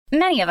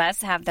Many of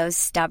us have those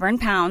stubborn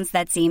pounds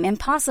that seem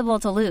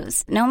impossible to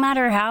lose, no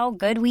matter how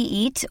good we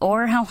eat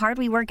or how hard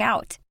we work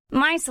out.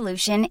 My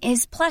solution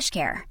is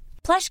PlushCare.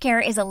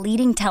 PlushCare is a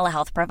leading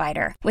telehealth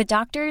provider with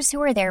doctors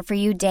who are there for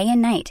you day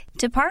and night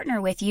to partner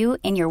with you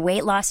in your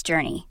weight loss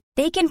journey.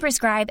 They can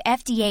prescribe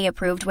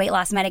FDA-approved weight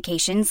loss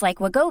medications like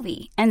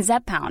Wegovy and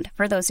Zepbound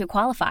for those who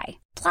qualify.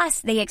 Plus,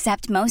 they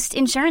accept most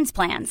insurance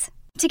plans.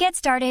 To get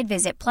started,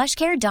 visit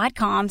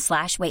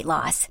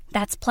plushcare.com/weightloss.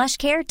 That's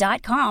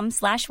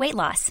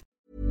plushcare.com/weightloss.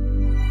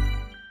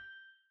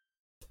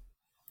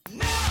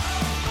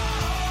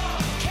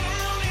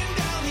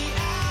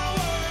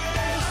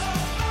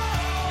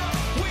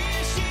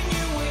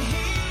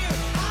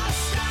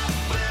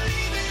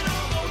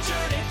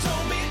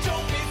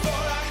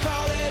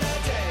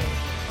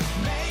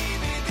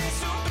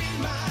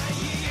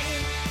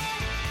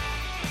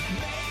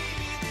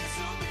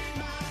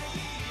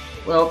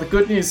 Well, the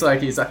good news,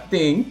 is I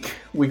think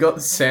we got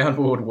the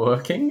soundboard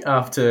working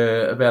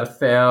after about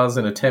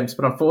 1,000 attempts,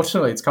 but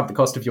unfortunately it's come at the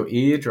cost of your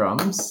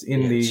eardrums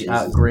in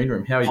the green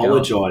room. How are you going?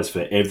 Apologise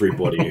for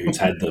everybody who's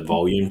had the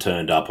volume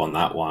turned up on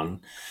that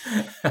one.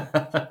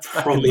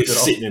 Probably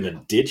sitting in a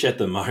ditch at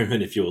the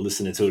moment if you're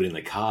listening to it in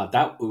the car.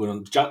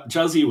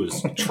 Juzzy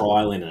was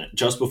trialling it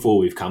just before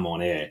we've come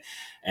on air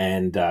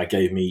and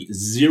gave me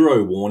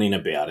zero warning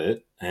about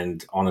it.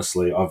 And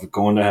honestly, I've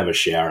gone to have a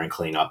shower and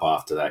clean up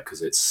after that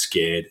because it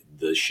scared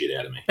the shit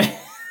out of me.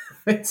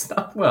 It's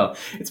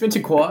been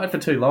too quiet for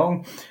too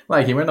long.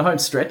 We're in the home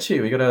stretch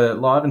here. We got to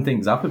liven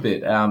things up a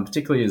bit,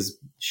 particularly as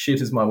shit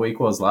as my week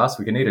was last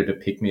week. I needed to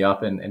pick me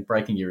up and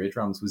breaking your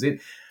eardrums was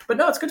it. But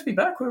no, it's good to be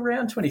back. We're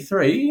round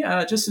 23.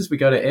 Just as we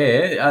go to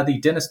air, the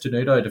Dennis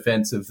Tenuto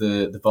defence of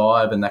the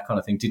vibe and that kind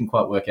of thing didn't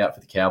quite work out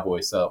for the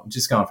Cowboys. So I'm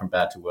just going from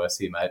bad to worse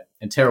here, mate.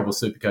 And terrible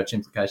Supercoach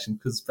implication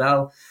because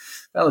Val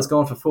has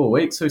gone for 4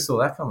 weeks. Who saw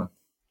that coming?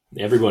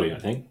 Everybody, I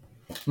think.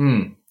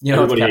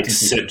 Everybody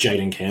except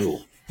Jaden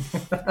Campbell.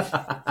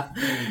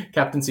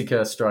 Captaincy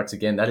curse strikes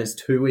again. That is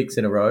 2 weeks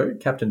in a row.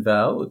 Captain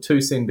Val,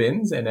 2 sin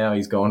bins, and now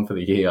he's gone for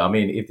the year. I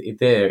mean, if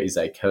there is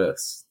a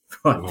curse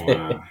right there.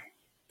 Wow.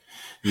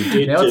 You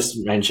did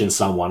just mention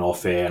someone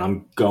off air, and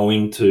I'm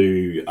going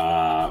to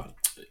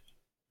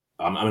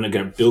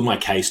build my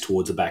case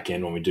towards the back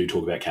end when we do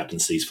talk about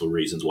captaincies for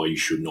reasons why you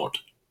should not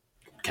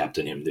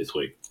captain him this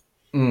week.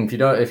 If you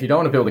don't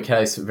want to build a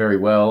case very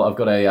well, I've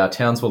got a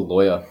Townsville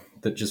lawyer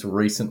that just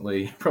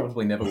recently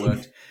probably never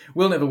worked,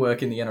 will never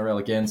work in the NRL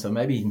again. So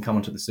maybe he can come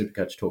onto the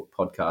Supercoach Talk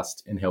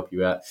podcast and help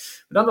you out.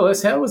 But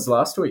nonetheless, how was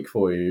last week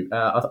for you?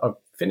 I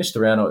finished the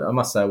round. I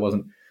must say I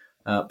wasn't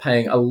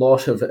paying a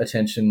lot of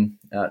attention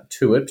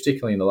to it,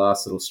 particularly in the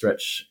last little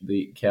stretch,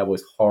 the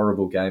Cowboys'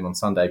 horrible game on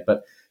Sunday.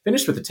 But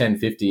finished with a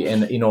 10-50,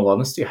 and in all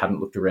honesty, I hadn't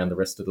looked around the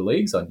rest of the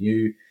leagues. I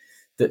knew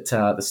that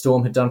the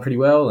Storm had done pretty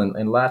well,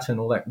 and Lat and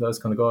all that, those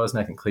kind of guys,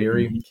 Nathan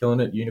Cleary,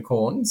 killing it,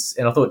 Unicorns.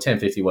 And I thought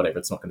 10-50, whatever,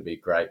 it's not going to be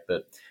great,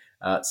 but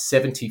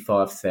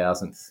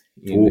 75,000th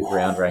in the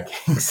ground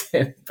rankings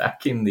and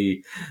back in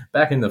the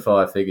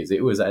 5 figures.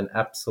 It was an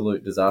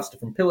absolute disaster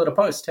from pillar to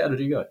post. How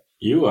did you go?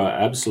 You are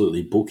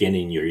absolutely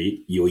bookending your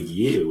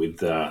year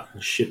with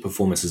shit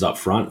performances up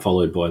front,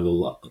 followed by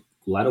the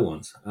latter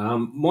ones.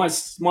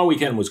 My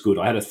weekend was good.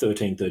 I had a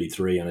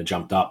 13.33 and I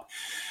jumped up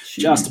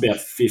just about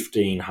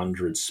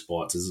 1,500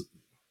 spots. As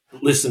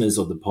listeners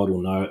of the pod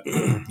will know,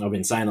 I've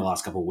been saying the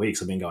last couple of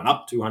weeks, I've been going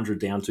up 200,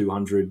 down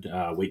 200,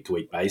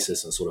 week-to-week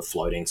basis and sort of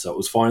floating. So it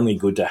was finally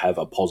good to have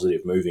a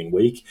positive moving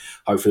week.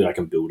 Hopefully I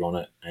can build on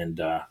it and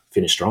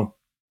finish strong.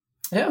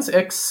 How's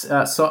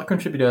ex-site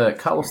contributor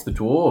Carlos the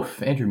Dwarf,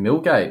 Andrew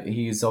Milgate?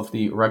 He's of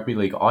the Rugby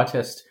League eye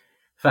test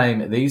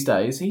fame these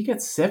days. He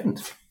gets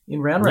 7th in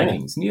round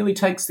rankings, nearly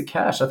takes the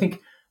cash. I think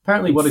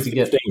apparently what does he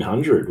get?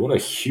 1,500. What a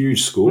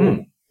huge score.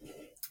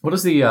 What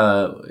does he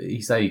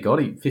say he got?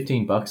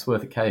 $15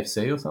 worth of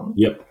KFC or something?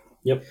 Yep.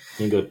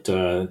 He got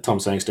Tom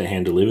Sangster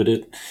hand-delivered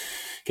it,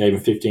 gave him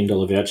a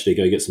 $15 voucher to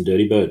go get some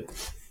Dirty Bird.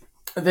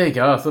 There you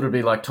go. I thought it'd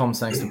be like Tom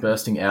Sangster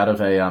bursting out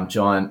of a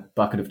giant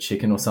bucket of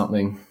chicken or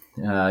something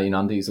in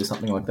undies or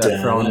something like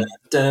that.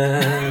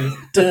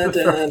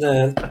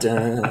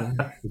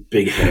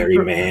 Big hairy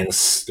man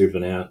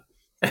stooping out.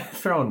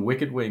 Throwing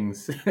wicked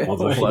wings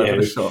of a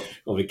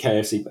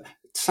KFC.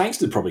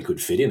 Sangster probably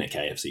could fit in a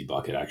KFC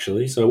bucket,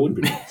 actually, so it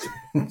wouldn't be.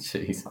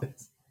 Jesus.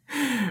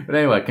 But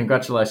anyway,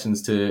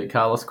 congratulations to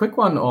Carlos. Quick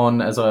one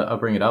on, as I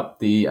bring it up,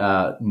 the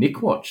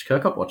Nick watch,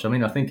 Kirkup watch. I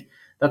mean, I think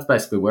that's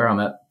basically where I'm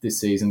at this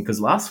season, because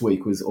last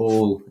week was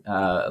all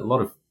a lot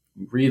of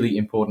really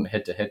important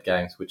head-to-head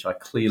games, which I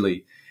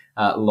clearly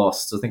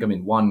lost. So I think I'm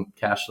in one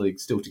cash league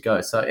still to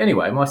go. So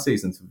anyway, my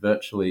season's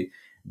virtually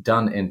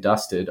done and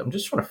dusted. I'm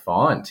just trying to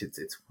find,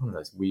 it's one of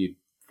those weird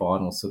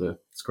final sort of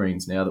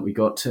screens now that we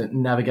got to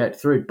navigate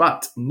through.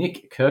 But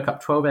Nick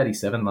Kirkup,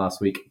 1287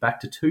 last week, back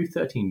to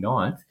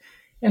 239th.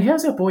 And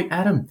how's our boy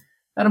Adam?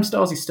 Adam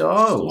Stylesy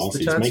Styles.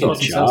 He's making a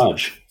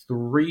charge.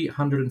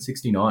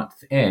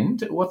 369th.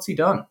 And what's he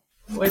done?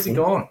 Where's he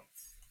gone?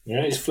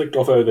 Yeah, he's flicked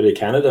off over to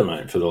Canada,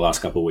 mate, for the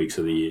last couple of weeks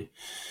of the year.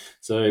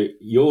 So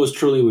yours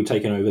truly will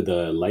taking over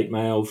the late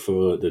mail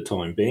for the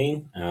time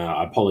being.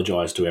 I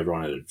apologise to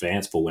everyone in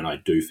advance for when I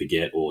do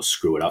forget or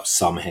screw it up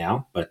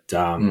somehow, but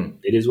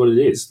it is what it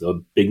is.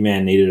 The big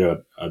man needed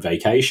a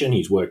vacation.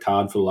 He's worked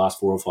hard for the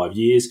last 4 or 5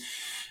 years.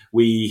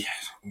 We,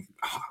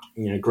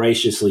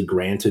 graciously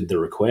granted the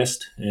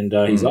request, and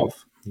he's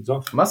off. He's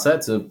off. I must say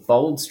it's a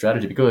bold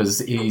strategy because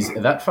he's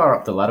that far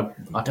up the ladder.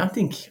 I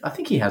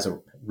think he has a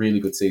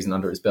really good season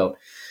under his belt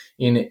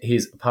in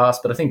his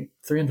past, but I think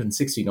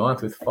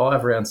 369th with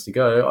 5 rounds to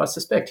go. I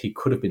suspect he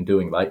could have been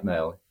doing late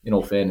mail, in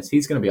all fairness.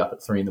 He's going to be up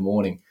at 3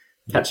 a.m,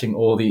 catching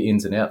all the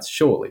ins and outs,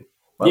 surely.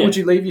 Would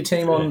you leave your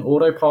team on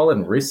autopilot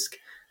and risk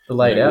the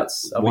late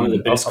outs? One of the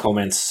best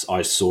comments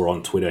I saw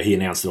on Twitter, he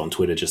announced it on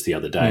Twitter just the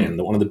other day,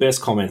 and one of the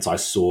best comments I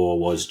saw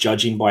was,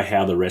 judging by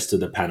how the rest of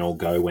the panel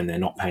go when they're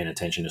not paying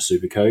attention to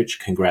Supercoach,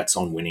 congrats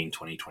on winning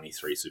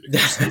 2023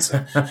 Supercoach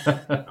season.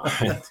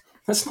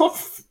 It's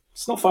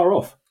not far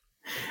off.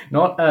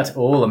 Not at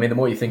all. I mean, the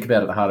more you think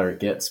about it, the harder it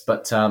gets.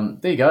 But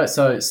there you go.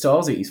 So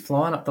Stylesy, he's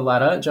flying up the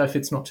ladder. Joe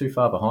Fitt's not too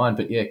far behind.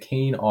 But yeah,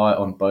 keen eye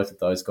on both of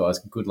those guys.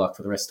 Good luck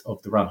for the rest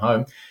of the run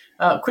home.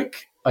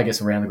 Quick, I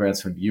guess, around the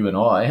grounds from you and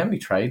I. How many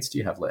trades do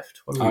you have left?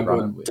 What are we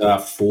running with?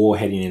 4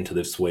 heading into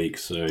this week.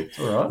 So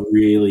all right.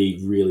 Really,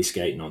 really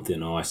skating on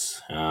thin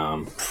ice.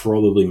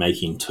 Probably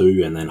making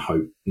 2 and then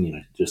hope,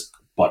 just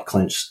butt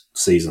clench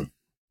season.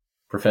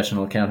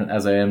 Professional accountant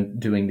as I am,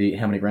 doing the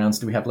how many rounds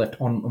do we have left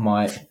on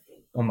my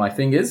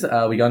fingers.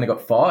 We only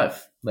got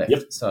 5 left.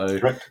 Yep, so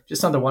correct.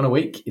 Just under 1 a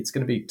week. It's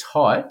going to be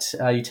tight.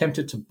 Are you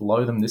tempted to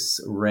blow them this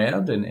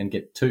round and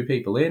get 2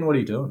 people in? What are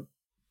you doing?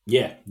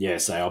 Yeah.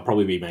 So I'll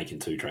probably be making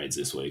 2 trades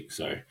this week.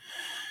 So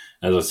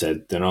as I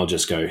said, then I'll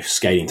just go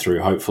skating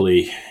through.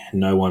 Hopefully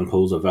no one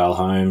pulls a Val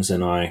Holmes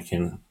and I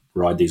can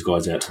ride these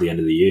guys out to the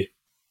end of the year.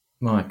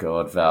 My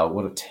God, Val,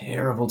 what a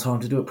terrible time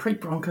to do it.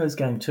 Pre-Broncos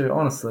game too.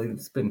 Honestly,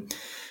 it's been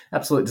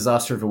absolute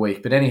disaster of a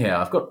week. But anyhow,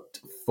 I've got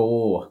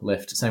 4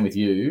 left, same with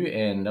you,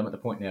 and I'm at the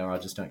point now where I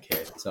just don't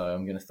care. So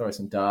I'm going to throw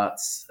some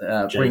darts,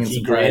 bring in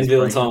some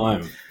Granville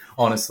time.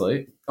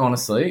 Honestly,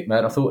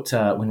 mate, I thought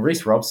when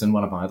Reece Robson,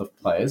 one of my other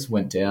players,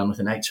 went down with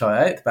an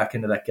HIA at the back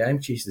end of that game,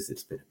 Jesus,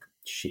 it's been a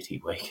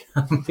shitty week.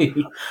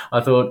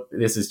 I thought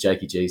this is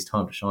Jakey G's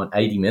time to shine.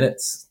 80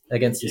 minutes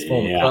against his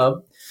former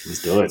club.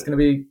 Let's do it. It's going to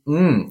be...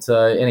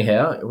 So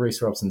anyhow,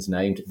 Reece Robson's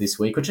named this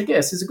week, which I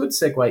guess is a good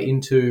segue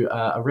into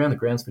Around the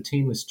Grounds for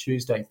Teamless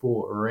Tuesday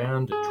for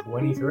round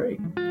 23.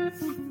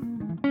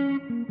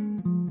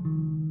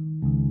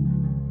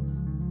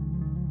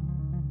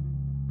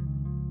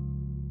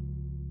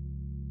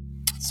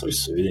 So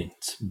soothing.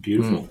 It's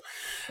beautiful.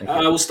 Okay.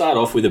 We'll start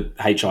off with a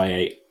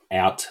HIA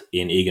out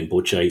in Egan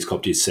Butcher. He's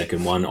copped his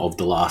second one of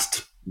the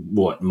last,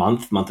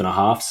 month and a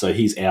half. So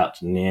he's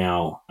out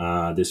now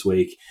this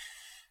week.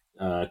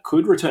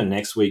 Could return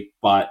next week,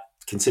 but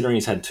considering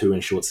he's had 2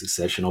 in short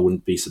succession, I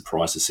wouldn't be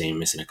surprised to see him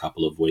missing a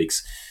couple of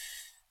weeks.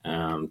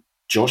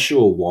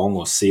 Joshua Wong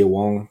or Sia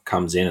Wong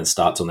comes in and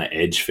starts on the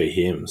edge for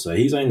him. So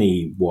he's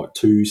only,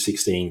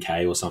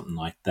 216K or something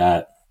like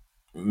that.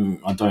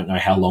 I don't know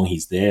how long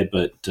he's there,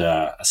 but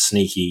a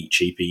sneaky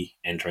cheapie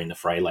entering the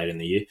fray late in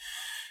the year.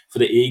 For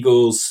the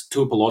Eagles,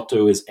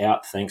 Tuipulotu is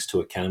out thanks to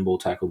a cannonball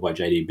tackle by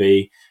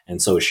JDB, and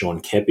so is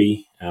Sean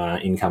Kepi.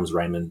 In comes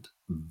Raymond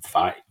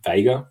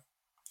Vega,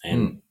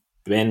 and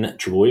Ben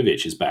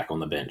Trebojevic is back on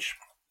the bench.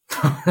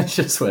 That's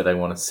just where they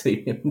want to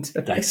see him.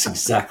 That's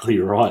exactly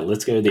right.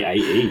 Let's go to the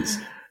AEs.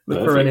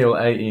 The perennial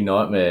AE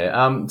nightmare.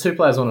 2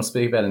 players I want to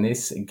speak about in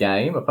this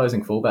game.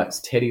 Opposing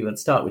fullbacks, Teddy.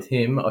 Let's start with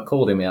him. I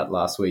called him out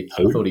last week.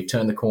 Who? I thought he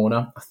turned the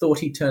corner.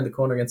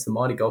 Against the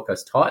mighty Gold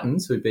Coast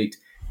Titans, who beat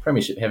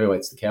Premiership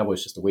heavyweights the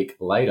Cowboys just a week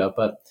later.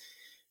 But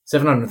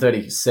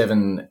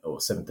 737 or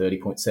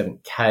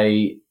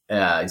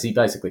 730.7K. Is he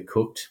basically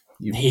cooked?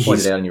 You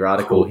pointed out in your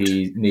article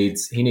he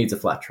needs a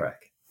flat track.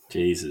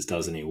 Jesus,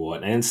 doesn't he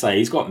what? And say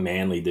he's got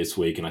Manly this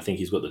week, and I think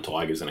he's got the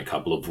Tigers in a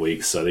couple of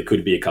weeks, so there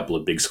could be a couple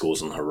of big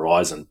scores on the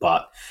horizon.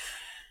 But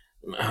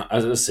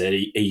as I said,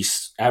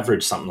 he's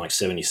averaged something like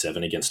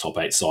 77 against top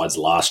 8 sides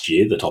last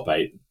year, the top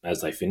 8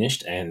 as they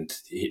finished, and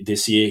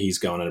this year he's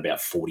going at about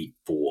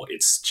 44.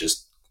 It's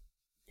just,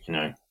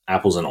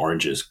 apples and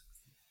oranges.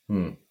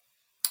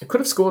 It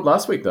could have scored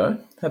last week, though.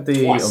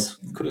 Twice.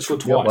 Could have scored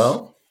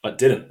twice, but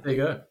didn't. There you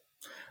go.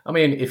 I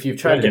mean, if you've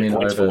traded him in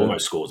over... for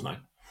almost scores, mate.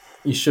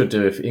 You should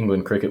do if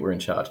England cricket were in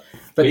charge.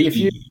 But if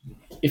you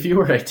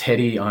were a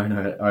Teddy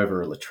owner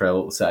over a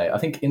Latrell, say, I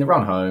think in the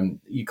run home,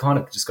 you kind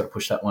of just got to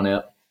push that one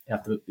out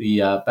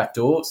the back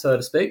door, so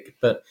to speak,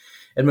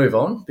 and move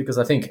on, because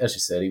I think, as you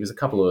said, he was a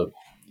couple of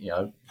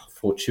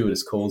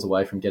fortuitous calls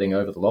away from getting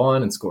over the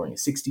line and scoring a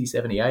 60,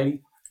 70,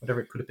 80,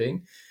 whatever it could have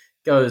been.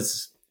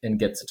 Goes and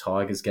gets a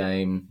Tigers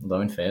game, although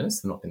in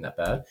fairness, they've not been that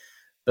bad.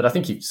 But I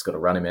think you've just got to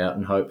run him out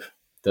and hope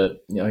that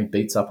he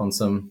beats up on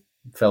some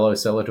fellow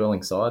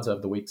cellar-dwelling sides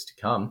over the weeks to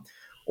come.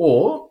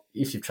 Or,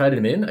 if you've traded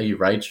him in, are you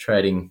rage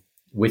trading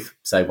with,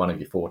 say, one of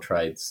your 4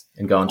 trades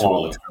and going to a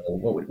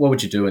Latrell? What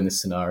would you do in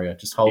this scenario?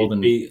 Just hold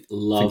and... It'd be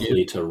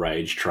lovely to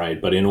rage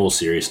trade, but in all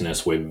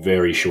seriousness, we're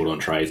very short on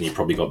trades and you've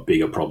probably got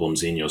bigger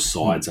problems in your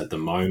sides at the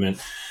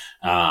moment.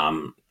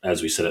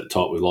 As we said at the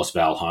top, we've lost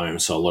Val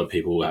Holmes, so a lot of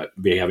people will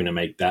be having to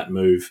make that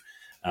move.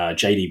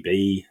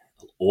 JDB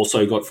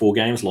also got 4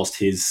 games, lost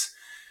his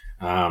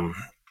fight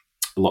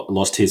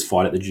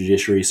at the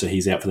judiciary, so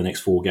he's out for the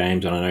next 4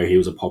 games. And I know he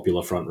was a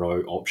popular front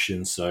row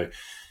option, so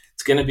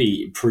it's going to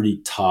be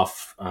pretty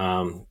tough.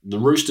 The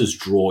Roosters'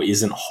 draw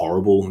isn't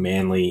horrible.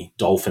 Manly,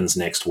 Dolphins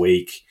next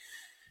week,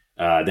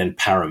 then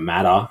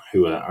Parramatta,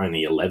 who are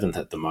only 11th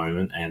at the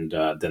moment, and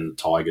then the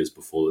Tigers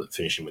before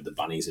finishing with the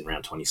Bunnies in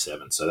round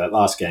 27. So that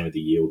last game of the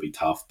year will be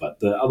tough, but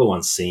the other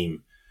ones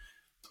seem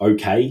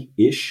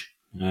okay-ish.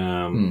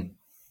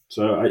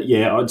 So,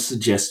 I'd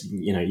suggest,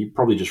 you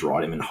probably just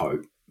ride him and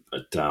hope,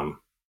 but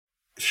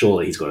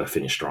surely he's got to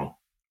finish strong.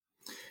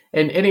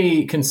 And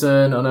any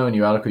concern, I know in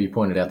your article you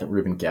pointed out that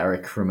Ruben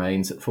Garrick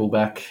remains at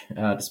fullback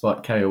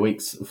despite KO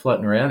Weeks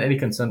floating around. Any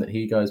concern that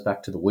he goes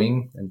back to the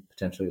wing and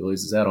potentially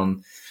loses out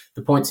on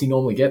the points he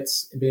normally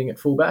gets being at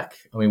fullback?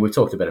 I mean, we've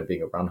talked about him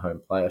being a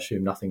run-home player. I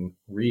assume nothing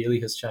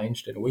really has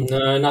changed in a week.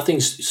 No,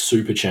 nothing's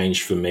super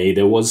changed for me.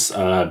 There was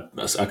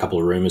a couple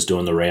of rumours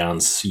doing the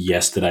rounds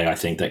yesterday, I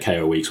think, that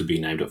KO Weeks would be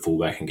named at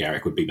fullback and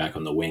Garrick would be back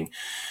on the wing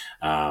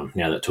now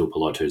that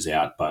Tuipulotu's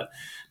out. But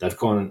they've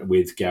gone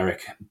with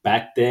Garrick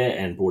back there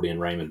and brought in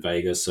Raymond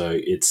Vega. So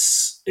it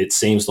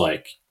seems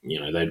like,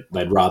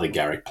 they'd rather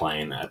Garrick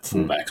playing at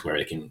fullbacks where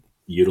they can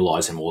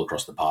utilise him all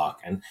across the park.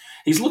 And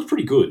he's looked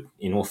pretty good,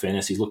 in all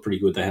fairness. He's looked pretty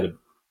good. They've had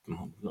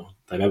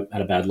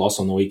a bad loss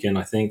on the weekend,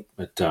 I think,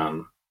 but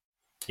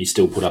he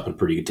still put up a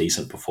pretty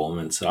decent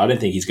performance. So I don't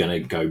think he's going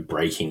to go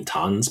breaking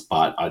tons,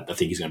 but I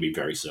think he's going to be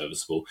very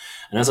serviceable.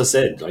 And as I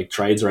said,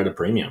 trades are at a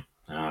premium.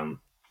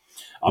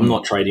 I'm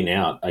not trading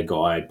out a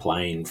guy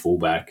playing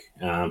fullback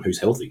who's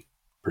healthy,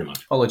 pretty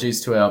much. Apologies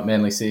to our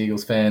Manly Sea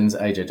Eagles fans,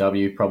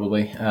 AJW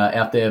probably,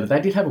 out there, but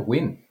they did have a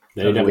win.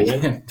 They did have a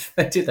win?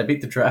 They did. They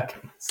beat the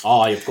Dragons.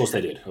 Oh, yeah, of course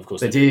they did. Of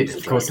course they did.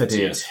 Of course they did.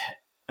 Yes.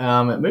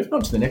 Moving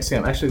on to the next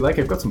game. Actually, Lake,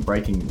 I've got some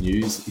breaking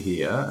news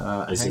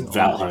here. Is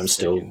Val Holmes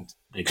still?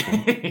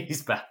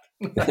 He's back.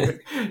 No.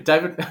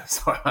 David,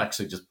 sorry, I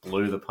actually just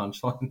blew the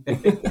punchline there.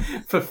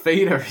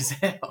 Fafita is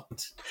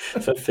out.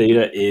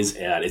 Fafita is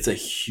out. It's a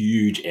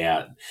huge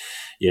out.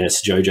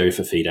 Yes, Jojo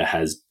Fafita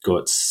has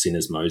got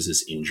syndesmosis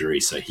injury,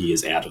 so he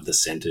is out of the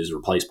centres,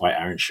 replaced by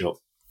Aaron Schott.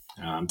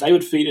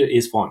 David Fafita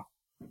is fine.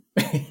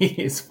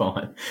 He is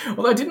fine.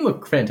 Although it didn't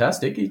look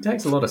fantastic. He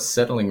takes a lot of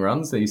settling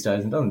runs these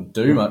days and doesn't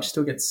do much.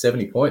 Still gets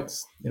 70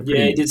 points.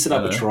 He did set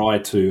up a try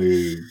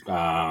to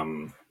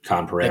Khan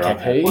Pereira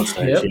at one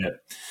stage. Yep. Yeah.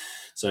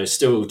 So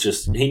still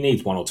he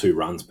needs 1 or 2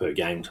 runs per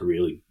game to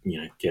really,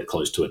 get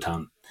close to a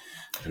ton.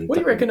 And what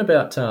do you reckon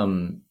about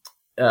Tino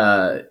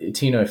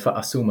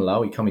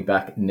Fa'asuamaleaui coming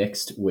back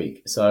next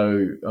week?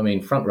 So, I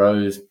mean, front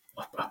rows,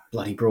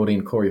 bloody brought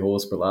in Corey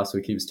Horsburgh last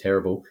week. He was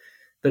terrible.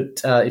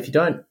 But if you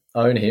don't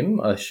own him,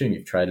 I assume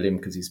you've traded him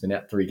because he's been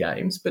out 3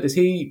 games. But is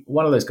he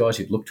one of those guys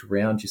you'd look to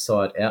round your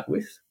side out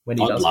with when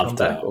he does come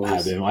back? I'd love to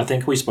have him. I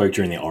think we spoke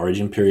during the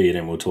Origin period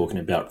and we were talking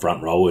about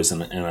front rowers,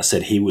 and I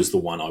said he was the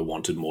one I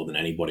wanted more than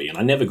anybody, and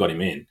I never got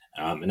him in,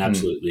 and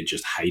absolutely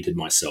just hated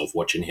myself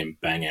watching him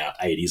bang out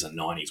 80s and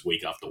 90s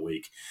week after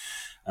week.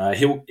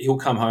 He'll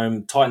come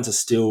home. Titans are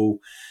still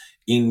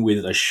in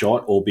with a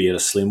shot, albeit a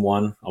slim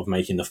one, of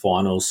making the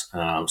finals.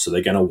 So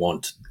they're going to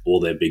want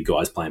all their big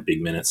guys playing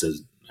big minutes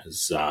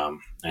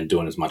and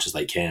doing as much as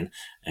they can.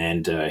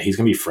 And he's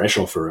going to be fresh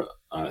off for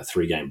a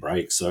 3-game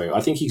break. So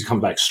I think he's come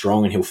back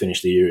strong and he'll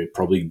finish the year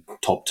probably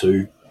top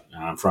 2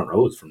 front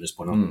rowers from this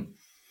point on.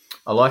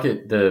 I like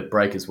it, the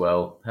break as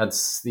well. Had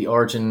the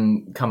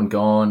Origin come and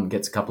gone,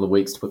 gets a couple of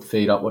weeks to put the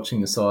feet up,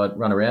 watching the side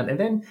run around. And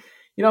then,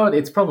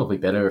 it's probably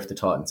better if the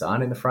Titans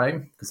aren't in the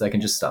frame because they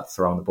can just start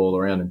throwing the ball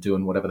around and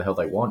doing whatever the hell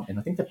they want. And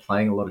I think they're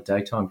playing a lot of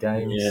daytime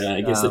games. Yeah, I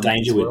guess the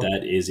danger with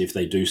that is if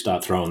they do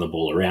start throwing the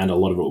ball around, a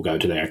lot of it will go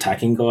to their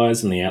attacking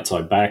guys and the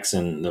outside backs,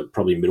 and the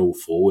probably middle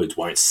forwards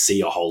won't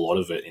see a whole lot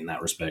of it in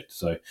that respect.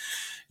 So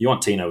you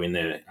want Tino in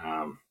there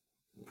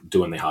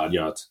doing the hard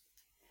yards.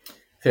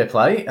 Fair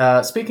play.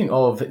 Speaking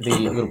of the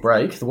little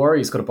break, the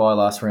Warriors got a bye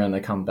last round. They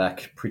come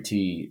back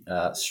pretty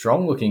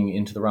strong looking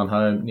into the run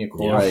home.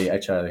 Niokore,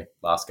 HA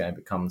last game,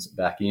 but comes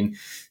back in.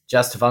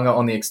 Jazz Tavanga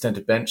on the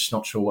extended bench.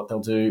 Not sure what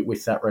they'll do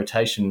with that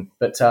rotation.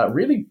 But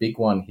really big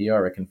one here, I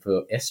reckon,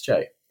 for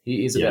SJ.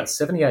 He is about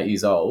 78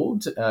 years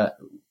old,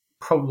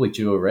 probably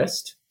due a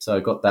rest.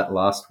 So got that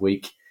last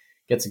week.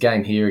 Gets a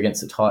game here against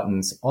the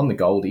Titans on the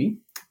Goldie.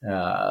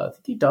 I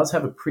think he does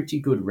have a pretty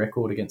good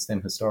record against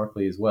them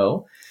historically as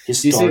well.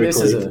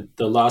 Historically,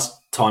 the last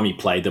time he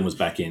played them was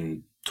back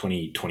in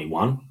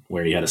 2021,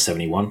 where he had a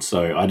 71.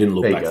 So I didn't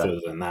look back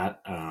further than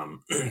that.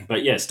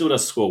 But yeah, still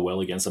does score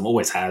well against them.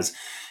 Always has.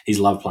 He's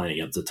loved playing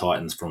against the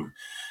Titans from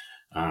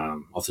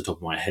off the top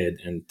of my head.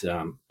 And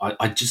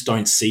I just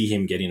don't see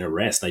him getting a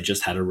rest. They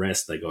just had a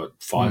rest. They got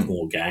 5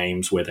 more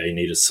games where they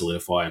need to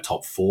solidify a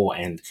top 4.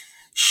 And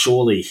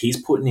surely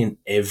he's putting in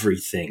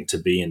everything to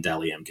be in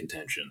Dally M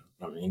contention.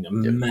 I mean,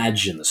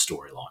 imagine the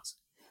storylines.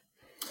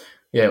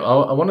 Yeah,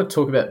 I want to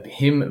talk about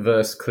him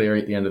versus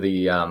Cleary at the end of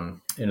the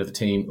into the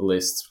team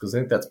lists, because I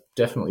think that's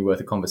definitely worth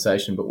a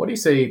conversation. But what do you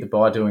see the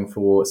buy doing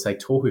for, say,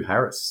 Tohu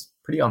Harris?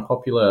 Pretty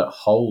unpopular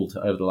hold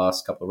over the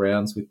last couple of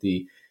rounds with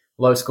the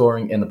low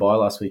scoring and the buy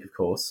last week, of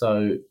course.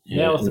 So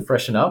now with the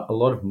freshen up, a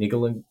lot of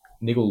niggles.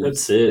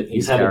 That's it.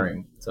 He's had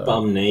carrying, a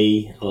bum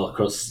knee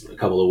across a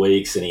couple of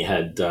weeks, and he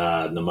had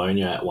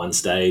pneumonia at one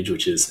stage,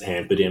 which has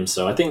hampered him.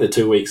 So I think the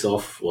 2 weeks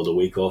off, or the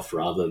week off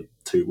rather,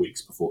 2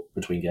 weeks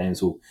between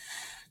games will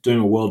do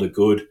him a world of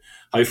good.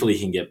 Hopefully he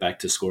can get back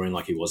to scoring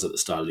like he was at the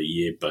start of the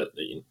year, but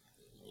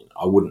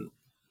I wouldn't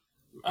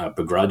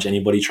begrudge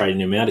anybody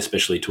trading him out,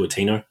 especially to a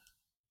Tino.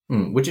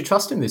 Would you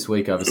trust him this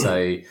week over,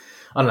 say,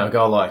 I don't know, a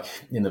guy like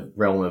in the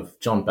realm of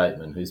John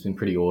Bateman, who's been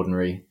pretty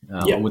ordinary?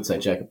 I would say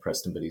Jacob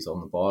Preston, but he's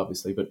on the buy,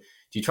 obviously. But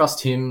do you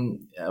trust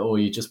him, or are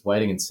you just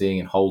waiting and seeing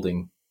and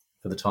holding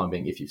for the time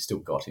being if you've still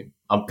got him?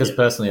 Because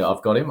personally,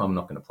 I've got him. I'm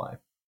not going to play him.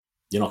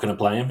 You're not going to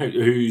play him?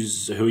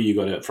 Who you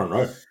got at front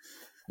row?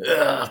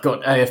 I've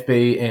got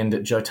AFB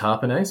and Joe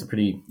Tarpanay, so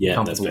pretty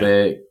comfortable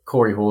there.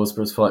 Corey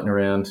Horsburgh's floating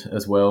around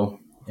as well.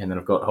 And then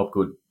I've got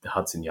Hopgood,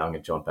 Hudson Young,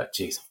 and John Bat.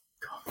 Jeez,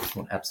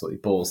 God, absolutely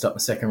ballsed up my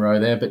second row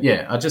there. But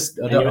yeah, I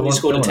only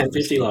scored a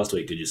 1050 last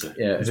week, did you say?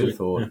 Yeah, who'd have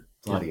thought?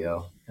 Bloody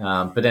hell.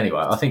 But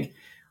anyway, I think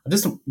I'm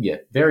just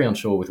very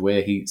unsure with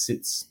where he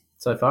sits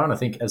so far. And I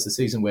think as the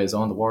season wears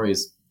on, the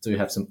Warriors do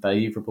have some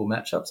favourable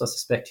matchups. I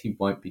suspect he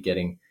won't be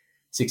getting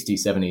 60,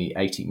 70,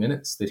 80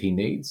 minutes that he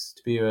needs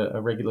to be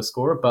a regular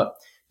scorer. But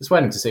just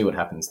waiting to see what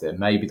happens there.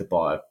 Maybe the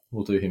buy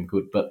will do him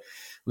good, but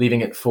leaving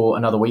it for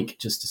another week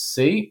just to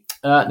see.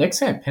 Next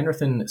game,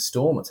 Penrith and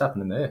Storm. What's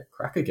happening there?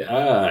 Cracker game.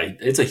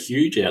 It's a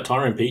huge out.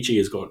 Tyrone Peachey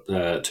has got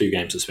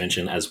 2-game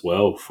suspension as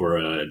well for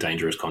a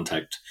dangerous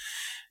contact.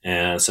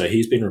 So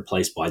he's been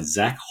replaced by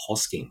Zach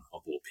Hosking,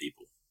 of all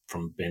people,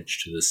 from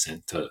bench to the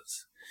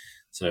centres.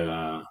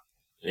 So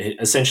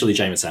essentially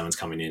Jaeman Salmon's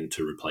coming in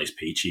to replace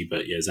Peachey,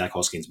 but Zach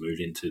Hosking's moved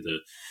into the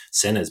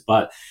centres.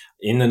 But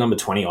in the number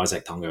 20,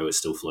 Isaac Tungo is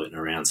still floating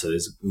around, so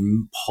there's a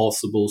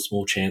possible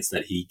small chance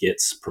that he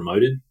gets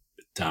promoted.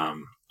 But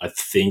I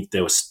think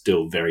there was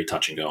still very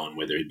touch and go on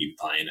whether he'd be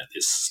playing at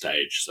this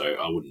stage, so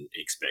I wouldn't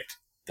expect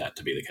that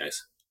to be the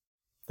case.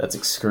 That's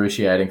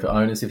excruciating for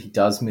owners if he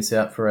does miss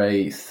out for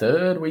a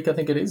third week, I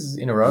think it is,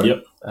 in a row.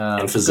 Yep,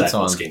 and for Zach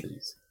Hosking,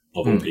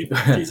 of all people,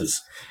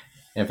 Jesus.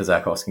 And for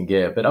Zach Hosking,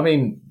 yeah. But,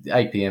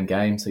 8 p.m.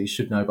 game, so you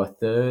should know by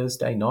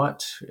Thursday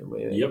night.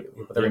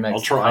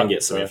 I'll try and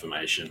get some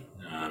information.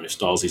 If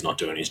Stylesy's not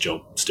doing his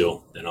job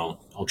still, then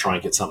I'll try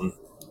and get something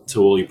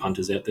to all you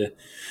punters out there.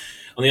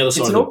 On the other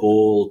side of the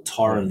ball,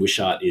 Tyron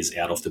Wishart is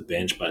out off the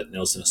bench, but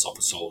Nelson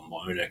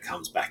Asafa-Solomona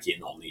comes back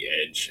in on the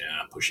edge,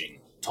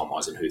 pushing Tom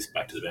Eisenhuth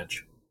back to the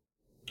bench.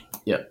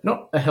 Yeah,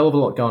 not a hell of a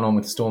lot going on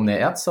with Storm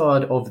there,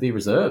 outside of the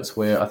reserves,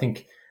 where I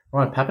think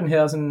Ryan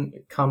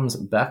Pappenhausen comes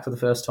back for the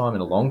first time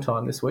in a long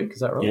time this week. Is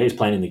that right? Yeah, he's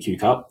playing in the Q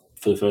Cup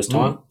for the first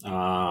time.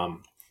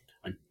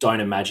 I don't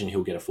imagine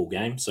he'll get a full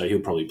game, so he'll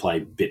probably play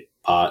bit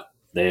part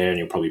there, and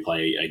he'll probably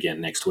play again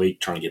next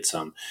week, trying to get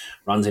some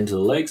runs into the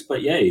legs.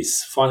 But yeah,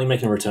 he's finally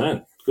making a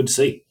return. Good to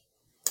see.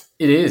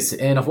 It is,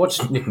 and I've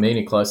watched Nick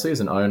Meaney closely as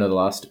an owner the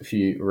last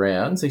few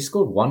rounds. He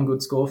scored one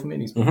good score for me,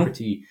 and he's been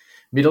pretty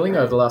middling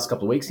over the last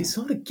couple of weeks. He's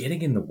sort of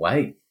getting in the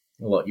way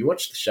a lot. You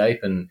watch the shape,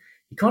 and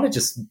he kind of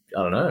just,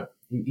 I don't know,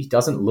 he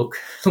doesn't look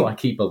like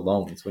he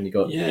belongs when you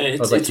got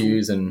it's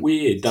Hughes and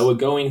weird. They were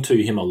going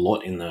to him a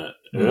lot in the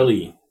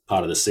early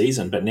part of the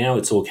season, but now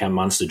it's all Cam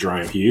Munster,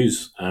 Jerome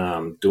Hughes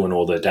doing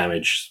all the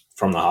damage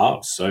from the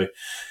halves. So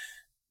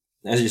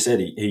as you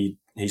said,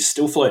 he's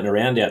still floating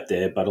around out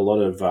there, but a lot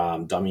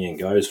of dummy and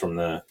goes from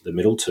the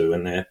middle two,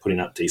 and they're putting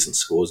up decent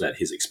scores at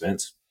his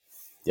expense.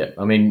 Yeah,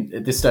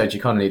 at this stage, you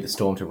kind of need the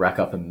Storm to rack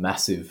up a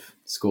massive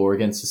score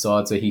against the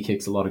side so he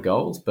kicks a lot of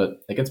goals.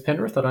 But against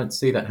Penrith, I don't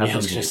see that happening. I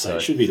was going to say,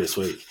 it should be this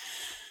week.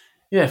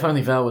 Yeah, if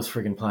only Val was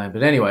frigging playing.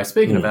 But anyway,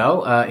 speaking of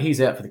Val,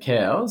 he's out for the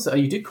Cows.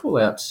 You did call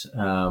out,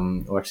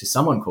 or actually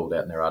someone called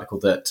out in their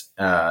article, that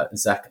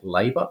Zach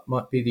Labour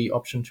might be the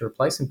option to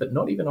replace him, but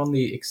not even on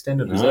the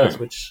extended reserves,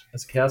 which,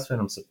 as a Cows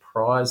fan, I'm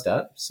surprised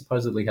at.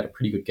 Supposedly had a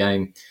pretty good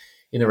game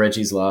in the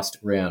Reggies last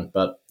round,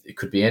 but it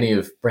could be any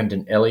of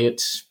Brendan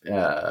Elliott,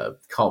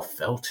 Kyle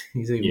Felt.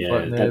 He's even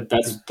floating there.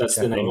 That's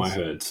the name I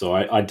heard. So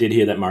I did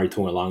hear that Murray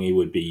Tuongalangi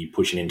would be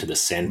pushing into the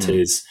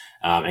centres,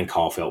 and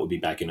Kyle Felt would be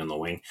back in on the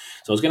wing.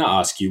 So I was going to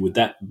ask you, would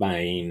that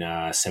mean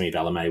Semi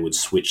Valemei would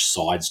switch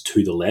sides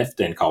to the left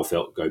and Kyle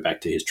Felt go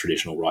back to his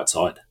traditional right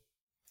side?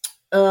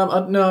 No,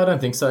 I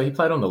don't think so. He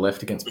played on the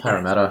left against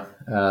Parramatta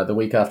the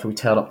week after we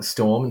towed up the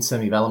Storm, and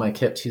Semi Valemei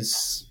kept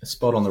his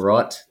spot on the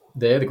right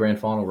there, the grand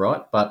final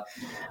right. But,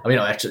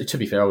 actually, to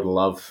be fair, I would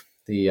love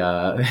the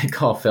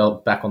Kyle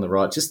Felt back on the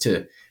right just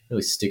to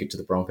really stick it to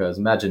the Broncos.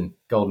 Imagine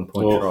Golden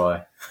Point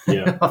try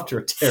after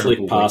a terrible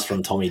flick pass week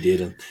from Tommy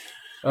Dearden.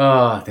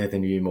 They're the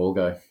new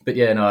Morgo. But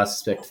yeah, no, I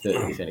suspect that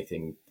if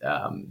anything,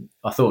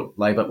 I thought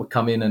Labour would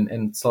come in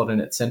and slot in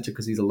at centre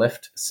because he's a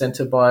left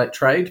centre by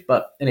trade.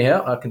 But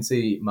anyhow, I can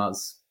see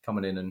Muzz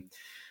coming in and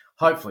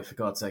hopefully, for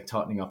God's sake,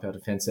 tightening up our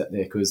defence out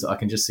there, because I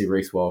can just see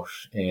Reece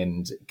Walsh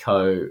and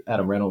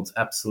Adam Reynolds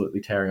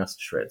absolutely tearing us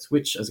to shreds,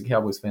 which, as a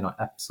Cowboys fan, I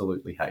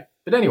absolutely hate.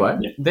 But anyway,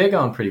 They're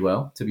going pretty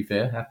well, to be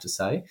fair, I have to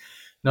say.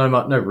 No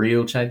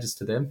real changes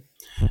to them.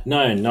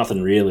 No,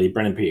 nothing really.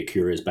 Brendan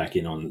Piakura is back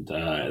in on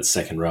the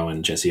second row,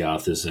 and Jesse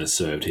Arthurs has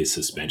served his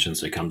suspension,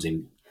 so comes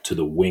in to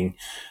the wing.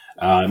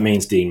 It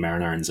means Dean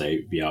Mariner and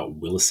Xavier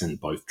Willison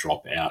both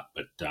drop out,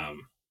 but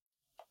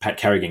Pat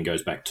Carrigan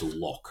goes back to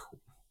lock.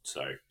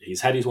 So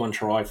he's had his one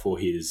try for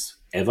his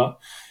ever,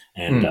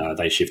 and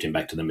they shift him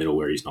back to the middle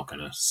where he's not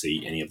going to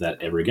see any of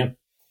that ever again.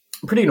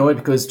 I'm pretty annoyed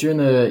because during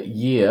the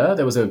year,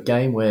 there was a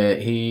game where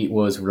he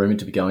was rumoured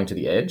to be going to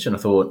the edge, and I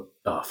thought,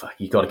 oh, fuck,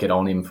 you got to get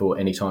on him for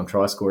anytime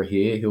try scorer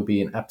here. He'll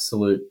be an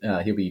absolute,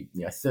 he'll be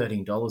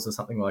 $13 or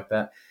something like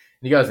that.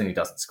 And he goes and he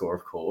doesn't score,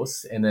 of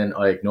course. And then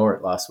I ignore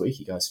it last week.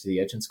 He goes to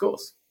the edge and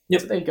scores.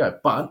 Yep. So there you go.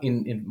 But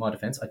in my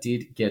defence, I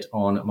did get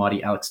on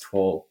mighty Alex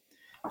Twal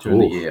during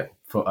the year.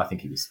 For I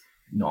think he was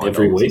 $9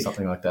 every week or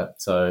something like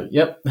that. So,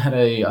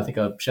 I think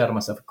I shouted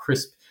myself a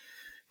crisp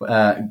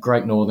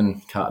Great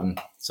Northern carton.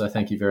 So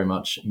thank you very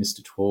much,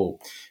 Mr. Twal.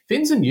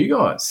 Fins and you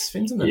guys.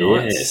 Fins and the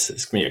Knights. Yes,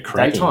 it's going to be a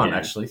cracking daytime, game.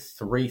 Actually,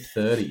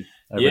 3:30.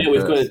 Yeah,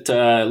 we've got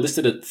it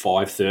listed at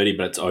 5:30,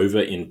 but it's over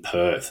in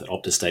Perth, at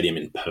Optus Stadium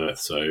in Perth.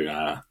 So,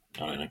 I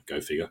don't know,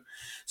 go figure.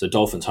 So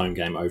Dolphins home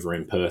game over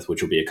in Perth,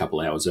 which will be a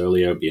couple hours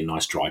earlier. It'll be a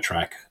nice dry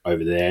track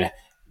over there.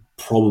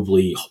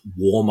 Probably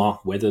warmer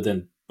weather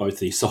than both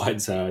these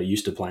sides are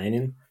used to playing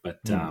in, but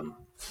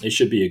it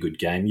should be a good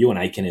game. Ewan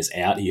Aiken is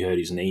out. He hurt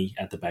his knee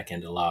at the back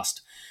end of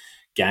last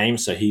game,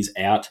 so he's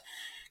out.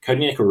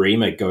 Cody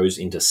Nakarima goes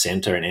into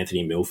centre, and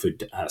Anthony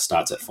Milford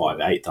starts at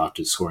 5'8"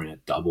 after scoring a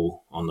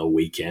double on the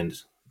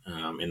weekend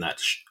in that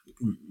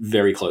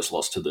very close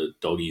loss to the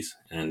Doggies.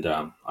 And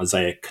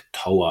Isaiah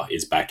Katoa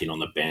is back in on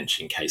the bench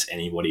in case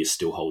anybody is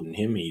still holding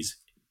him. He's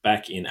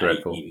back in a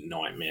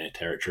nightmare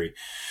territory.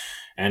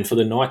 And for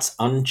the Knights,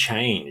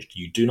 unchanged.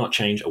 You do not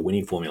change a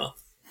winning formula.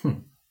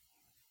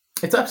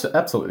 It's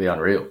absolutely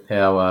unreal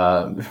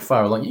how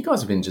far along. You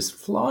guys have been just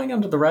flying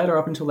under the radar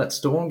up until that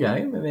Storm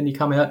game, and then you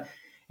come out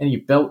and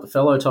you belt the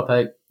fellow top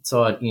 8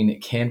 side in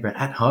Canberra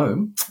at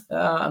home.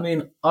 I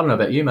don't know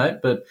about you, mate,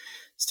 but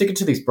stick it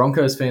to these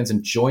Broncos fans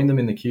and join them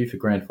in the queue for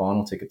grand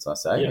final tickets, I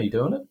say. Are you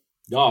doing it?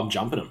 Oh, I'm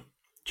jumping them.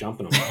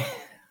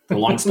 The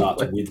line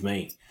starts with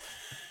me.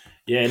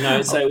 Yeah,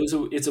 no,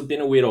 so it's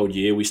been a weird old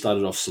year. We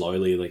started off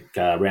slowly. Like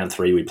round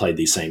 3, we played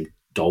these same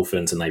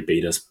Dolphins and they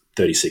beat us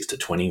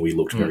 36-20. We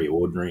looked very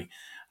ordinary.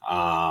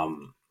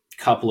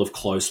 Couple of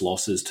close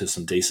losses to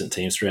some decent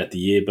teams throughout the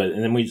year,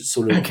 and then we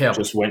sort of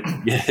just went,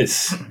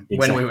 yes. Exactly.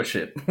 When we were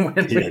shit.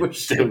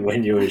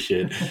 When you were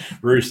shit.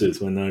 Roosters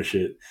when they were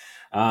shit.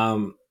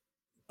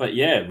 But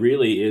yeah,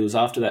 really, it was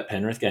after that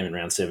Penrith game in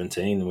round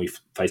 17, and we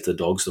faced the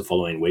Dogs the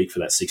following week for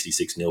that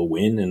 66-0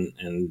 win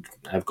and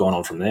have gone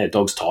on from there.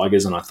 Dogs,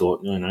 Tigers, and I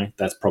thought,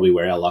 that's probably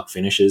where our luck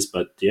finishes.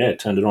 But yeah,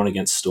 turned it on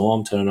against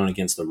Storm, turned it on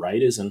against the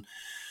Raiders, and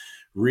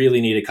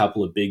really need a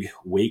couple of big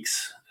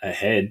weeks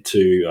ahead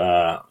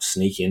to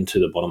sneak into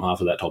the bottom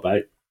half of that top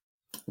 8.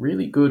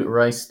 Really good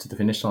race to the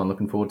finish line.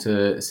 Looking forward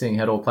to seeing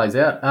how it all plays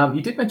out.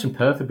 You did mention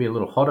Perth would be a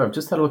little hotter. I've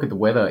just had a look at the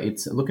weather.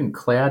 It's looking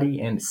cloudy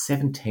and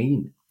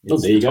 17. There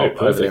you go.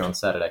 Perfect. Over there on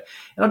Saturday.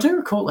 And I do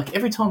recall,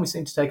 every time we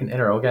seem to take an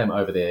NRL game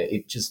over there,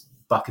 it just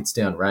buckets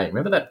down rain.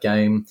 Remember that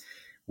game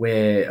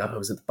where it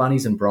was at the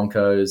Bunnies and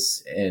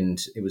Broncos, and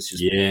it was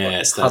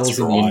just puddles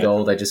in the in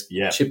goal. They just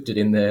chipped it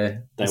in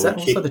there. They would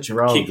kick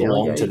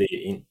along to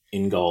the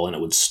in goal, and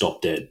it would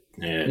stop dead.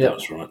 Yeah, that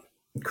was right.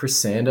 Chris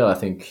Sander, I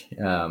think,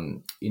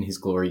 in his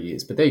glory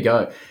years. But there you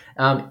go.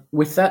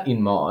 With that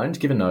in mind,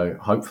 given no,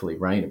 hopefully,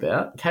 rain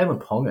about,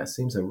 Kalen Ponga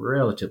seems a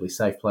relatively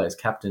safe player as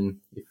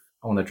captain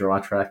on a dry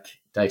track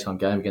daytime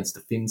game against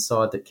the Finns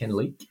side that can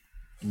leak.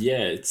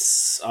 Yeah,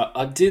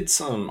 I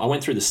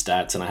went through the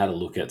stats and I had a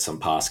look at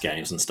some past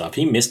games and stuff.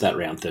 He missed that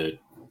round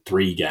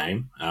 3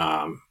 game.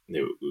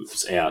 It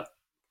was out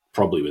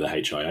probably with a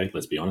HIA,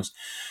 let's be honest.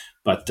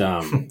 But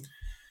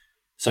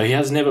so he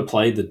has never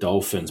played the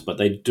Dolphins, but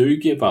they do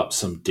give up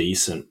some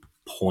decent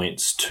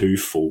points to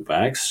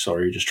fullbacks.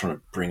 Sorry, just trying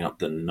to bring up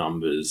the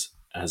numbers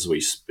as we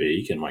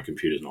speak, and my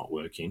computer's not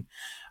working.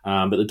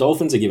 But the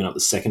Dolphins are giving up the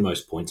second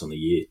most points on the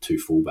year to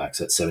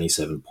fullbacks at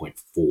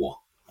 77.4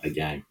 a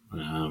game.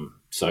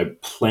 So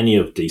plenty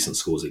of decent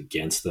scores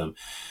against them.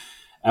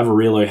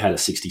 Avarillo had a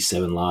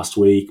 67 last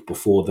week.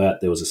 Before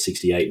that, there was a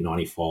 68,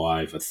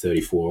 95, a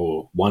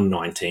 34,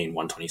 119,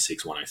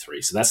 126,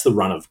 103. So that's the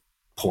run of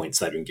points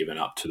they've been giving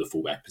up to the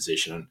fullback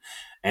position.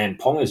 And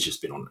Ponga's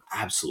just been on an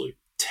absolute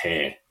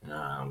tear.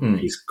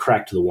 He's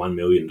cracked the $1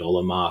 million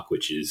mark,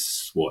 which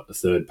is, the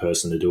third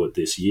person to do it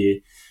this year.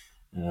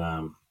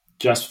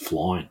 Just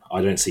flying.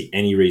 I don't see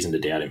any reason to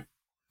doubt him.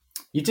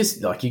 You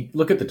just, you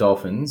look at the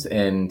Dolphins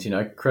and,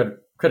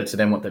 credit to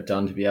them what they've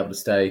done to be able to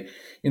stay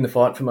in the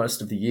fight for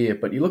most of the year.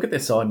 But you look at their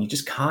side and you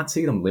just can't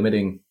see them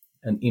limiting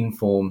an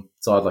in-form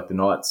side like the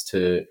Knights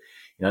to,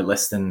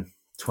 less than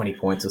 20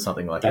 points or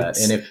something like that.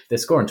 And if they're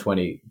scoring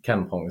 20,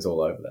 Callum Pong is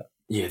all over that.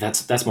 Yeah,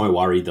 that's my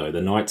worry though.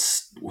 The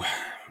Knights,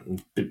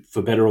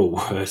 for better or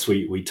worse,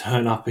 we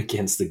turn up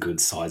against the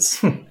good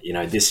sides,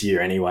 this year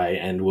anyway,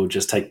 and we'll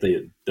just take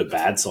the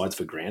bad sides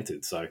for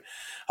granted. So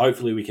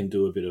hopefully we can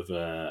do a bit of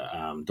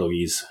a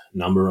doggies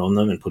number on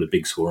them and put a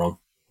big score on.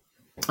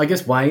 I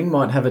guess Wayne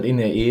might have it in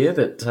their ear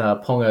that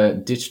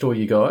Ponga ditched all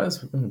you guys.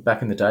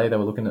 Back in the day, they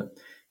were looking at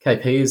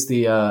KP as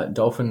the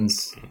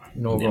Dolphins'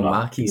 inaugural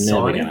marquee signing.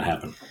 Never going to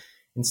happen.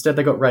 Instead,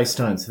 they got Ray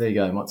Stone, so there you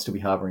go. Might still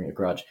be harbouring a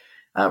grudge.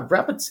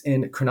 Rabbits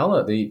and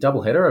Cronulla, the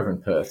doubleheader over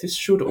in Perth. This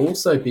should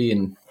also be,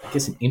 an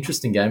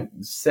interesting game.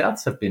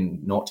 Souths have been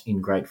not in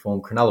great form.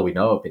 Cronulla, we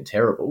know, have been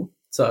terrible.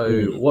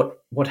 So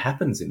what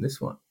happens in this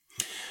one?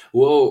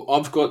 Well,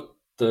 I've got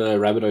the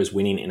Rabbitohs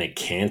winning in a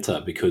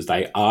canter because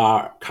they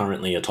are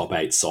currently a top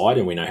 8 side,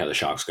 and we know how the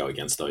Sharks go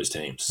against those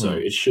teams. So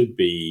it should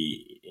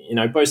be,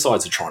 both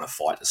sides are trying to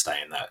fight to stay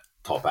in that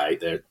top 8.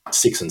 They're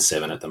 6 and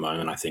 7 at the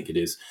moment, I think it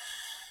is.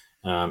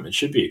 It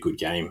should be a good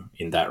game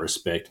in that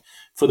respect.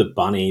 For the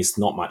Bunnies,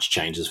 not much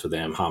changes for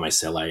them. Hame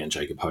Sele and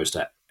Jacob Host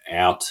are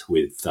out,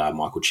 with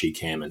Michael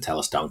Cheekham and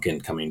Tallis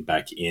Duncan coming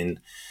back in.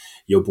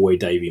 Your boy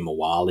Davey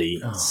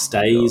Mawali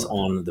stays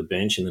on the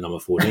bench in the number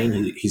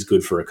 14. He's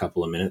good for a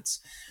couple of minutes.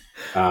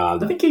 I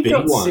think he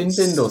got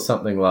sin-binned or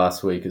something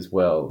last week as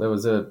well. There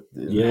was a...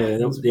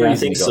 I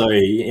think so.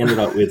 He ended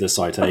up with a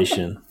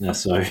citation.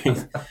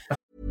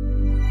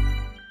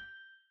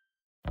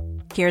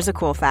 Here's a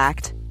cool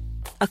fact.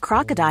 A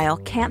crocodile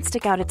can't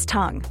stick out its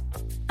tongue.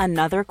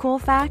 Another cool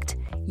fact,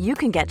 you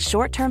can get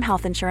short-term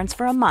health insurance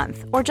for a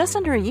month or just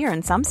under a year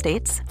in some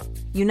states.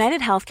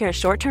 United Healthcare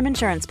short-term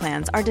insurance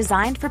plans are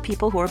designed for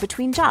people who are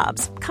between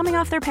jobs, coming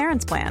off their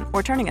parents' plan,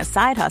 or turning a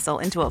side hustle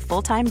into a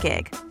full-time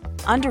gig.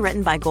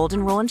 Underwritten by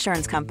Golden Rule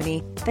Insurance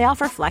Company, they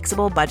offer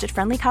flexible,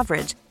 budget-friendly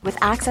coverage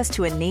with access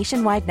to a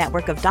nationwide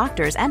network of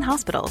doctors and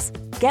hospitals.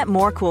 Get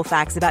more cool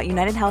facts about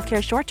United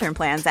Healthcare short-term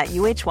plans at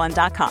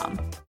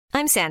uh1.com.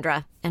 I'm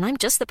Sandra, and I'm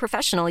just the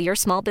professional your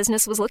small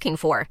business was looking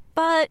for.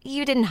 But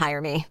you didn't hire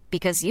me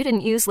because you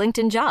didn't use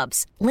LinkedIn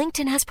Jobs.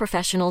 LinkedIn has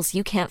professionals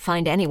you can't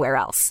find anywhere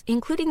else,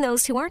 including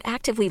those who aren't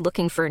actively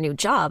looking for a new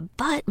job,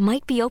 but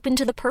might be open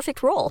to the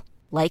perfect role,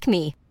 like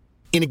me.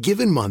 In a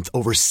given month,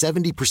 over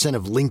 70%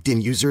 of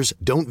LinkedIn users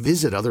don't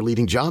visit other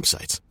leading job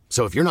sites.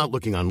 So if you're not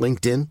looking on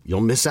LinkedIn,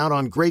 you'll miss out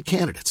on great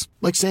candidates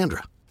like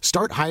Sandra.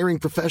 Start hiring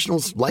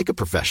professionals like a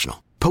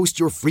professional. Post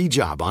your free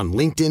job on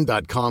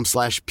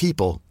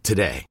linkedin.com/people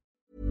today.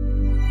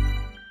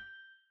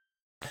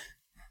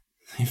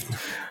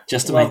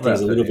 Just to make things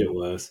a little bit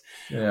worse.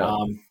 Yeah.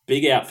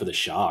 Big out for the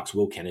Sharks.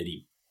 Will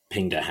Kennedy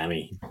pinged a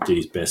hammy, did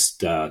his best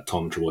Tom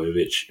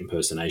Trbojevic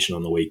impersonation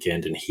on the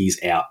weekend, and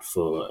he's out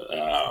for,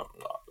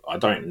 I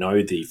don't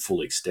know the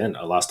full extent.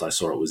 Last I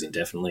saw it was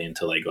indefinitely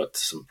until they got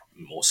some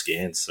more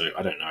scans, so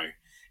I don't know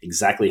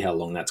exactly how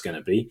long that's going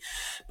to be.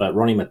 But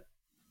Ronnie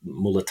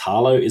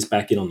Mulatalo is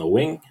back in on the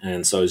wing,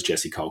 and so is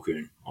Jesse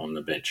Colquhoun on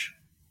the bench.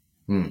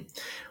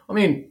 I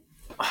mean,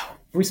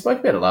 we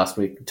spoke about it last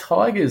week.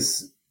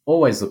 Tigers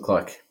always look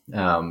like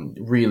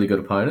really good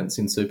opponents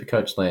in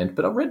Supercoach land,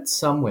 but I read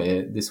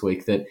somewhere this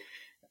week that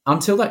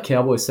until that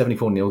Cowboys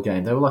 74-0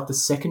 game, they were like the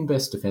second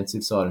best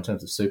defensive side in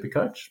terms of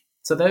Supercoach.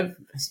 So they've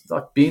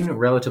been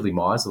relatively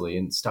miserly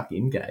and stuck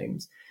in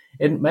games.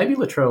 And maybe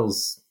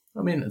Latrell's,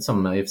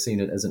 some may have seen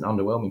it as an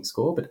underwhelming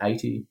score, but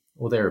 80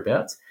 or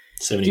thereabouts.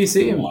 74, do you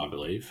see him? I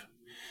believe.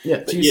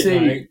 Yeah,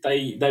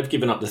 they've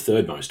given up the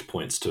third most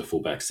points to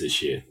fullbacks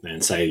this year,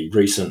 and say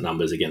recent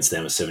numbers against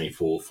them are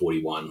 74,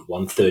 41,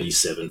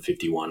 137,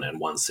 51, and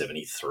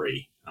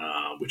 173,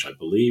 which I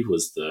believe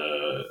was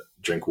the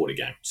Drinkwater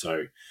game.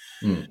 So,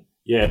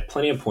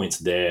 plenty of points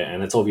there,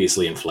 and it's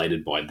obviously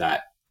inflated by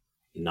that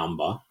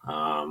number.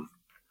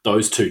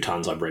 Those 2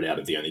 tons I've read out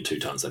of the only 2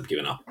 tons they've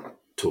given up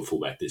to a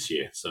fullback this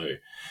year. So,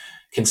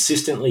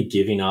 consistently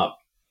giving up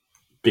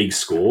big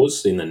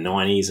scores in the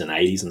 90s and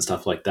 80s and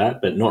stuff like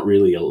that, but not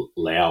really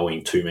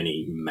allowing too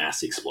many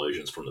mass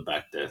explosions from the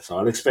back there. So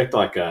I'd expect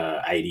like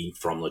a 80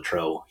 from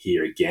Latrell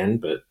here again,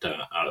 but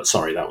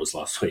sorry, that was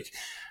last week.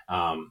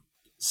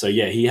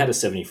 He had a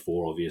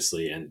 74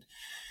 obviously, and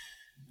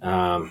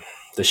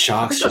the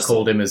Sharks. I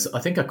called him as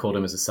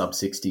a sub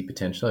 60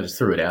 potential. I just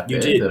threw it out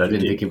there that I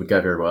didn't think he would go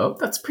very well.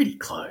 That's pretty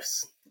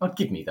close. I'd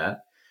give me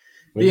that.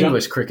 The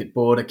English Cricket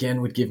Board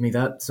again would give me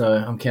that, so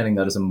I'm counting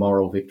that as a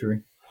moral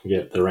victory.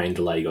 Yeah, the rain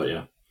delay got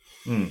you.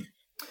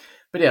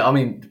 But yeah,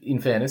 in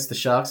fairness, the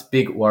Sharks,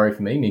 big worry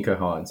for me, Nico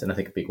Hines, and I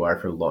think a big worry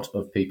for a lot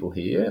of people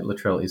here.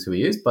 Latrell is who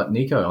he is, but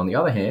Nico, on the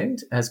other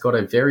hand, has got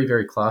a very,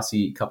 very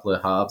classy couple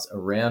of halves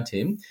around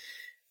him.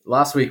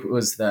 Last week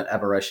was that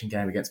aberration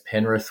game against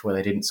Penrith where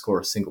they didn't score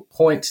a single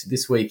point.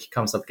 This week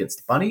comes up against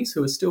the Bunnies,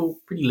 who are still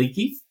pretty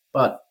leaky,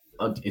 but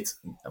it's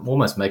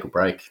almost make or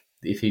break.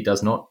 If he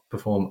does not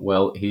perform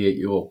well here,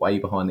 you're way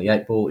behind the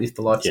 8 ball if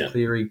the likes of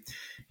Cleary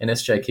and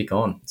SJ kick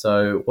on.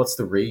 So what's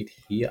the read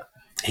here?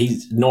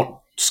 He's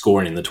not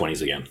scoring in the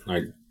 20s again.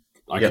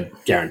 I can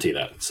guarantee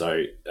that.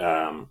 So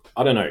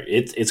I don't know.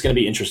 It's going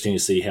to be interesting to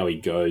see how he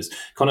goes.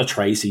 Connor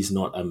Tracy's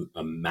not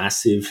a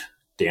massive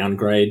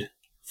downgrade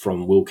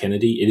from Will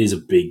Kennedy. It is a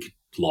big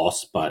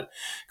loss, but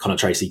Connor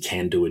Tracy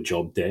can do a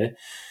job there.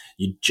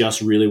 You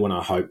just really want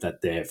to hope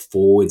that their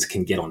forwards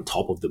can get on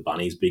top of the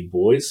Bunnies big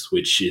boys,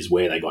 which is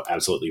where they got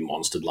absolutely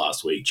monstered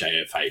last week.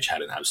 JFH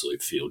had an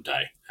absolute field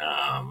day.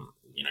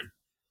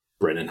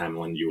 Brendan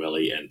Hamlin,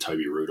 Ueli, and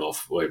Toby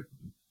Rudolph were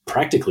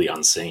practically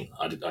unseen.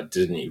 I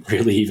didn't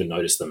really even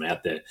notice them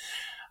out there.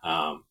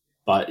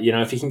 But,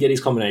 if he can get his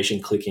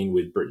combination clicking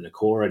with Briton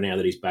Nikora now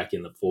that he's back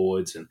in the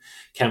forwards, and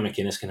Cam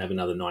McInnes can have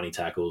another 90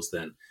 tackles,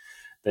 then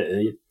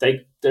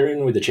they're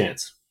in with a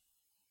chance.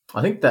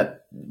 I think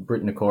that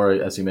Briton Nikora,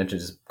 as you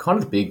mentioned, is kind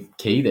of the big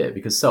key there,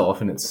 because so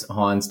often it's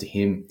Hines to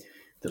him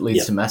that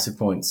leads to massive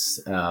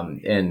points.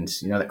 And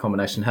that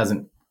combination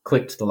hasn't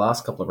clicked the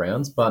last couple of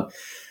rounds. But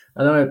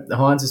I don't know,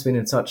 Hines has been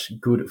in such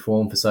good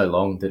form for so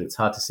long that it's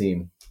hard to see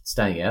him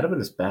staying out of it,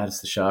 as bad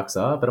as the Sharks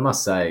are. But I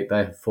must say, they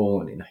have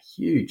fallen in a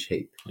huge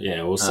heap.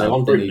 Yeah, well, so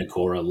on Briton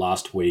Nikora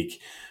last week,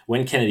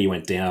 when Kennedy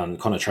went down,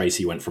 Connor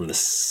Tracy went from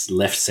the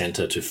left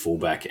centre to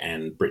fullback,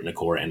 and Briton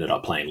Nikora ended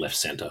up playing left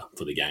centre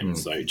for the game.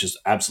 So just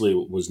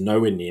absolutely was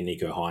nowhere near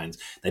Nico Hines.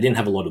 They didn't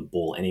have a lot of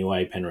ball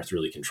anyway. Penrith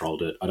really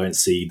controlled it. I don't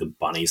see the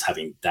Bunnies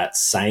having that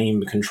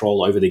same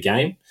control over the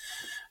game.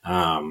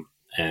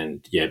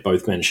 And yeah,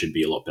 both men should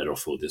be a lot better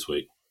for this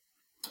week.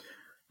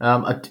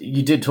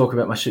 You did talk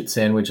about my shit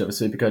sandwich of a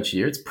Supercoach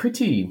year. It's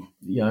pretty,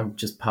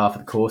 just par for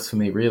the course for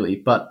me, really.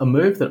 But a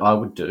move that I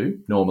would do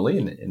normally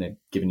in a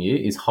given year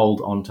is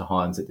hold on to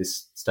Hines at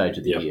this stage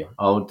of the year.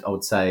 I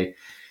would say,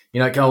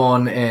 go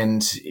on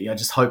and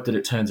just hope that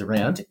it turns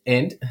around.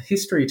 And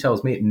history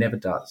tells me it never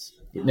does.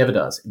 It never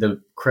does.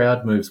 The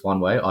crowd moves one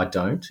way, I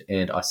don't,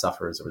 and I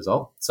suffer as a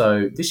result.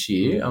 So this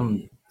year,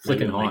 I'm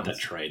flicking Hines. Make that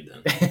trade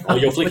then. Oh,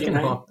 you're flicking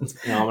Hines?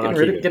 No, I'm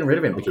getting rid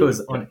of him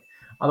because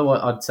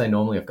otherwise I'd say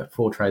normally I've got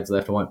 4 trades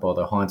left. I won't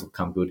bother. Hines will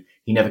come good.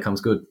 He never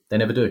comes good. They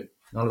never do.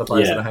 None of the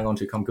players that I hang on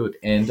to come good.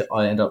 And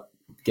I end up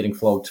getting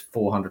flogged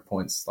 400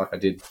 points like I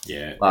did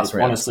last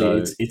round.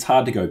 Honestly, it's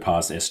hard to go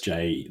past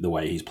SJ the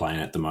way he's playing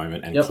at the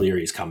moment. And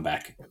Cleary's come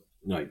back.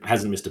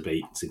 Hasn't missed a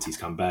beat since he's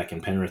come back.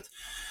 And Penrith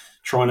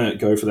trying to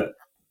go for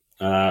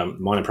that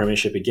minor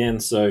premiership again.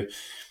 So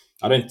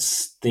I don't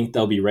think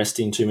they'll be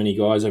resting too many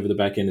guys over the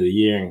back end of the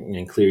year,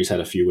 and Cleary's had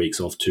a few weeks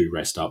off to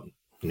rest up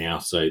now.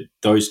 So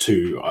those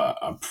two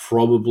are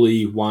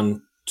probably 1-2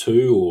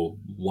 or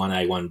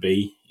 1A,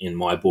 1B in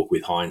my book,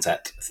 with Hines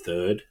at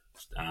third.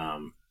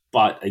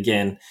 But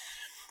again,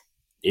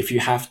 if you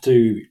have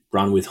to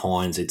run with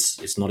Hines,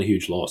 it's not a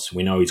huge loss.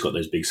 We know he's got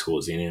those big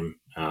scores in him.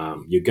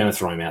 You're going to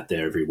throw him out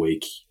there every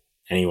week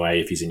anyway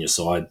if he's in your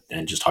side,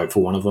 and just hope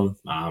for one of them.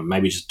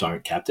 Maybe just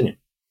don't captain him.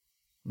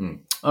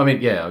 I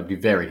mean, it would be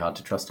very hard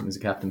to trust him as a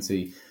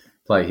captaincy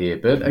play here.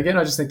 But again,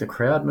 I just think the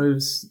crowd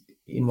moves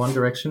in one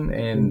direction,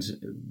 and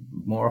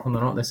more often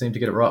than not, they seem to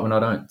get it right when I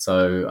don't.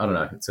 So I don't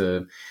know. It's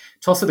a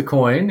toss of the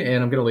coin,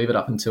 and I'm going to leave it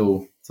up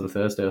until sort of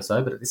Thursday or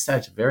so. But at this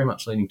stage, very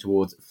much leaning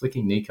towards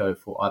flicking Nico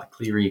for either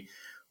Cleary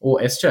or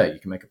SJ. You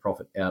can make a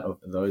profit out of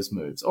those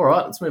moves. All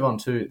right, let's move on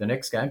to the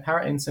next game.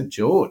 Para and St.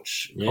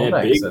 George.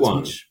 Big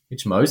one.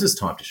 Mitch Moses'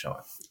 time to shine.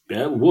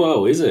 Yeah,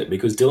 whoa, is it?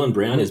 Because Dylan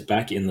Brown is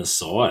back in the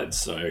side.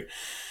 So,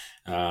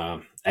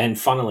 and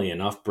funnily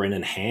enough,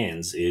 Brendan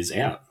Hands is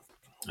out.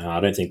 I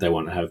don't think they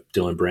want to have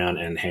Dylan Brown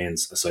and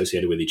Hands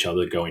associated with each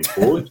other going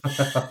forward.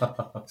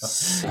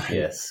 So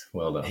yes,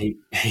 well done.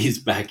 He's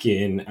back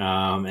in,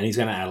 and he's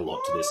going to add a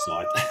lot to this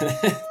side.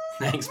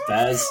 Thanks,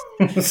 Baz.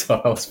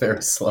 So I was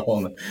very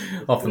slow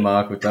off the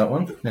mark with that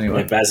one.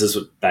 Anyway, Baz is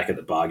back at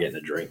the bar getting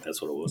a drink.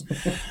 That's what it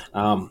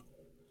was.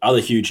 Other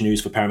huge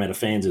news for Parramatta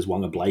fans is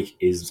Wonga Blake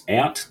is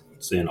out,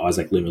 and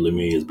Isaac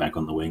Limalumi is back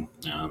on the wing.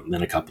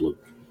 Then a couple of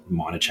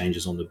minor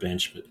changes on the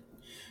bench. But,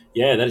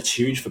 yeah, that's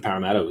huge for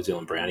Parramatta with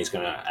Dylan Brown. He's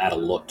going to add a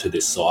lot to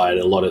this side,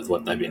 a lot of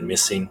what they've been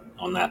missing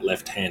on that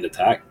left-hand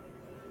attack.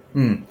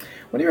 What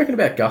do you reckon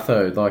about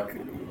Gutho? Like,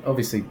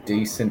 obviously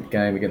decent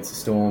game against the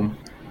Storm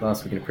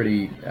last week, in a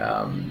pretty,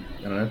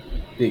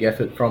 big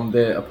effort from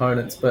their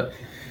opponents. But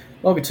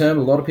longer term,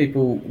 a lot of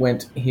people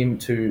went him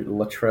to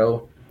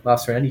Latrell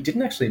last round. He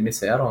didn't actually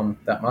miss out on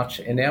that much,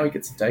 and now he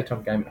gets a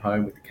daytime game at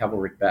home with the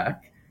Cavalry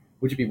back.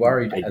 Would you be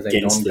worried as a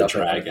against the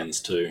Dragons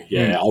too?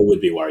 Yeah, I would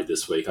be worried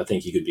this week. I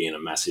think he could be in a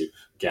massive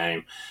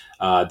game.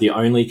 The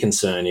only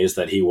concern is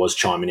that he was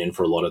chiming in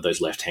for a lot of those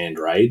left-hand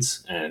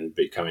raids and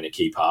becoming a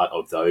key part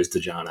of those.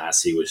 Dejan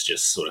Assi was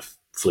just sort of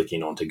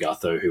flicking onto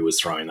Gutho, who was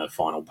throwing the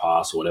final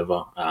pass or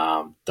whatever.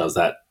 Does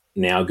that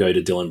now go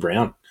to Dylan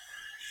Brown?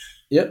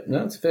 Yep,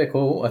 no, it's a fair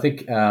call. I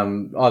think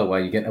either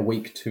way, you get a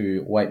week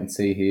to wait and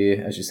see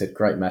here. As you said,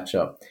 great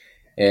matchup.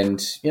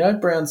 And,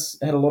 Brown's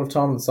had a lot of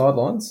time on the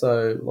sidelines,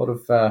 so a lot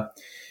of,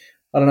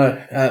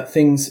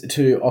 things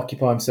to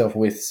occupy himself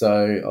with.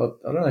 So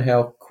I don't know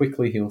how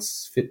quickly he'll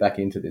fit back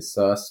into this.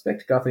 So I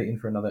suspect Guthrie in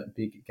for another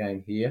big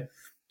game here.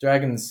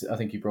 Dragons, I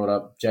think you brought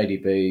up,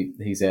 JDB,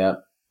 he's out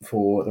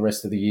for the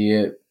rest of the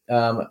year.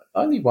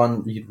 Only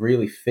one you'd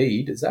really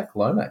feed, Zach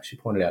Lomax, you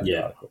pointed out in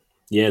the article.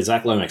 Yeah,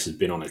 Zach Lomax has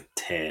been on a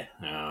tear.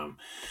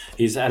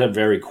 He's had a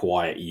very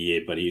quiet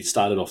year, but he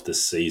started off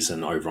this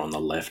season over on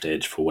the left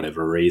edge for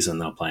whatever reason.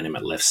 They're playing him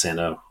at left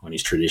centre when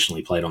he's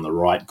traditionally played on the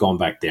right. Gone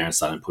back there and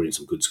started putting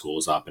some good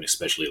scores up, and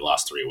especially the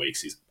last 3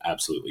 weeks, he's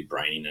absolutely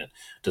braining it,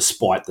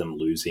 despite them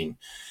losing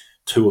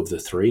 2 of the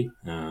 3.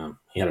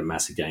 He had a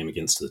massive game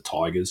against the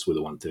Tigers with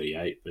a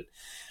 138, but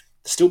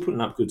still putting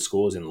up good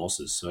scores in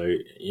losses. So,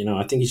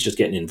 I think he's just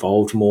getting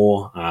involved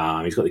more.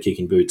 He's got the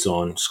kicking boots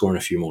on, scoring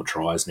a few more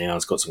tries now.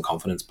 He's got some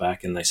confidence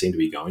back, and they seem to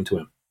be going to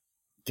him.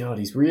 God,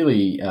 he's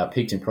really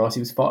peaked in price. He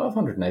was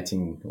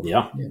 518,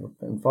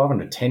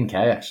 510k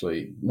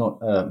actually, not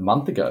a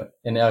month ago,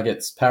 and now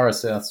gets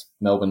Paris, South,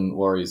 Melbourne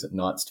Warriors at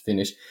Knights to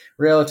finish.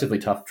 Relatively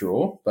tough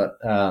draw, but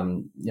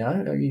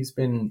he's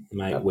been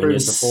when you're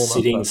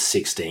sitting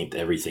 16th,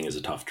 everything is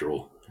a tough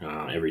draw.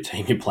 Every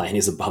team you're playing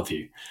is above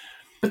you.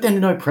 But then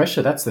no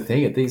pressure. That's the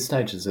thing. At these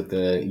stages of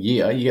the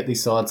year, you get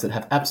these sides that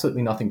have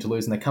absolutely nothing to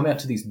lose, and they come out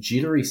to these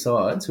jittery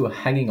sides who are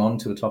hanging on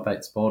to a top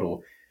 8 spot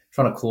or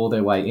trying to claw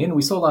their way in.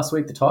 We saw last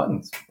week the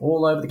Titans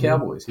all over the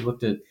Cowboys. We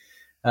looked at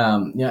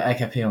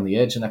AKP on the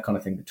edge and that kind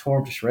of thing, but tore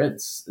them to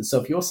shreds.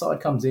 So if your side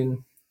comes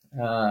in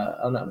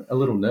a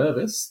little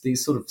nervous,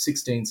 these sort of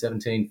 16,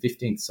 17,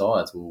 15th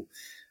sides will,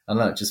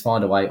 just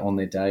find a way on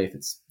their day. If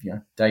it's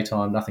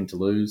daytime, nothing to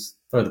lose,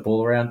 throw the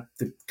ball around.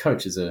 The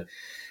coach is a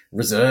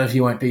reserve.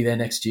 He won't be there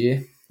next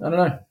year. I don't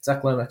know.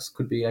 Zach Lomax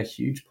could be a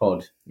huge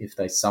pod if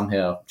they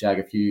somehow jag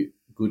a few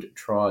good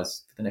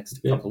tries for the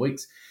next couple of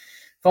weeks.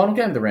 Final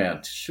game of the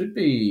round should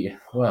be,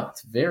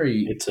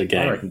 it's a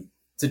game. I reckon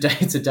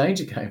it's a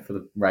danger game for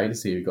the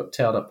Raiders here, who got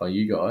towed up by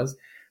you guys,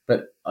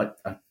 but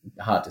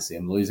hard to see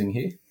them losing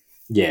here.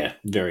 Yeah,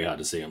 very hard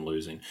to see them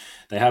losing.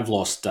 They have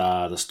lost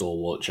the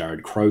stalwart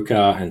Jared Croker,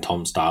 and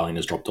Tom Starling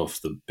has dropped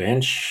off the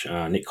bench.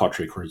 Nick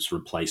Kotrick has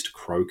replaced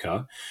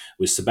Croker,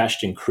 with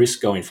Sebastian Chris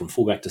going from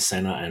fullback to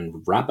centre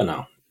and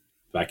Rapiner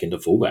back into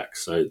fullback.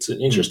 So it's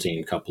an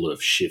interesting couple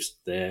of shifts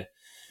there.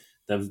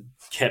 They've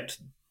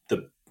kept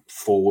the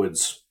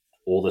forwards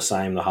all the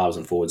same, the halves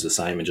and forwards the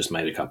same, and just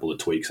made a couple of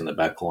tweaks in the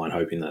back line,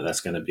 hoping that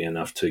that's going to be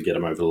enough to get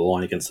them over the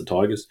line against the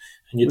Tigers.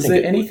 And was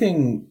there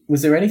anything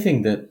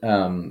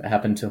that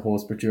happened to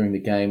Horsburgh during the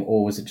game,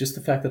 or was it just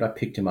the fact that I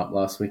picked him up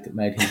last week that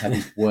made him have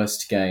his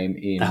worst game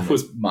in that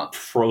was months?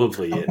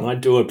 Probably it, and I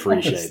do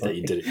appreciate that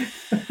you did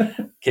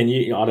it. Can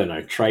you, I don't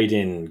know, trade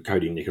in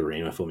Cody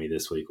Nicarima for me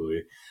this week, will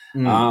you?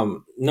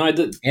 No,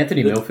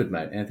 Anthony Milford,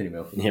 mate. Anthony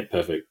Milford. Yeah,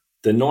 perfect.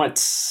 The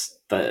Knights,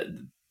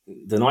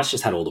 the Knights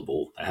just had all the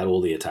ball. They had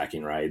all the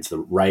attacking raids. The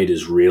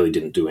Raiders really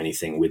didn't do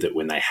anything with it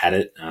when they had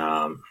it.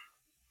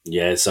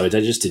 So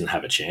they just didn't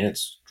have a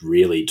chance,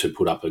 really, to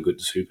put up a good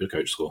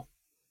Supercoach score.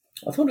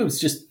 I thought it was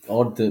just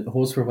odd that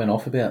Horsburgh went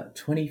off about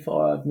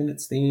 25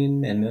 minutes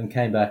in and then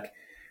came back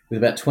with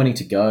about 20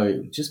 to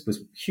go. Just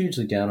was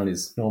hugely down on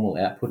his normal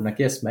output. And I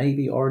guess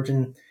maybe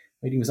Origin,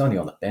 he was only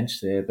on the bench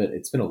there, but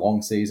it's been a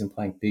long season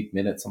playing big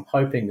minutes. I'm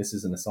hoping this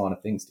isn't a sign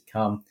of things to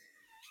come.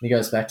 He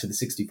goes back to the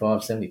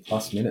 65,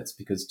 70-plus minutes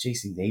because,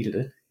 geez, he needed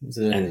it.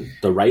 And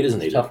the Raiders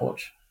needed it. Tough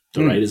watch.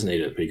 The Raiders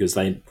need it because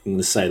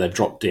they've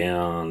dropped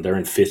down. They're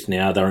in 5th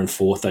now. They were in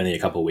 4th only a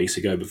couple of weeks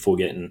ago before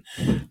getting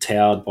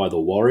towered by the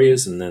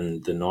Warriors, and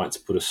then the Knights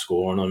put a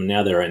score on them.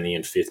 Now they're only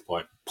in 5th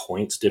by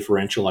points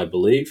differential, I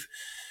believe.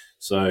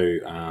 So,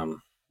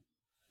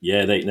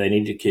 they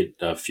need to get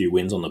a few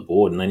wins on the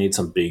board, and they need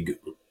some big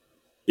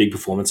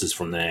performances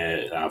from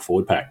their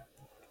forward pack.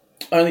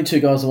 Only 2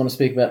 guys I want to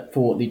speak about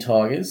for the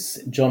Tigers,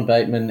 John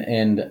Bateman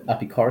and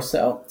Api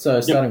Coruscant. So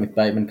starting with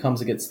Bateman,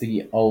 comes against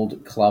the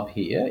old club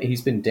here.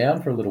 He's been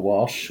down for a little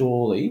while,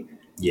 surely.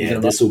 Yeah,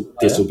 this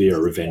will be a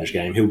revenge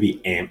game. He'll be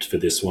amped for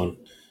this one.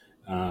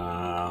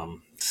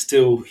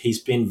 Still, he's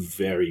been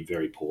very,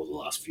 very poor the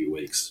last few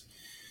weeks.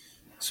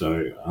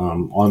 So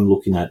I'm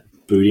looking at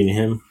booting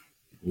him.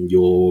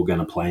 You're going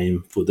to play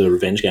him for the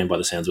revenge game by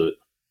the sounds of it.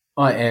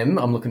 I am.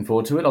 I'm looking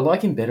forward to it. I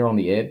like him better on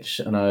the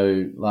edge. I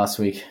know last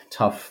week,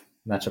 tough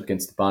matchup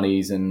against the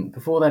Bunnies, and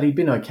before that he'd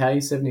been okay,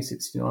 70,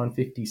 69,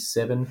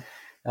 57.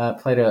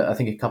 Played, I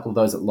think, a couple of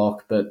those at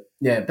lock, but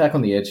yeah, back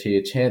on the edge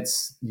here.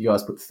 Chance, you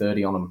guys put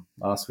 30 on him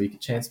last week, a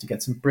chance to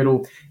get some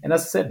brittle, and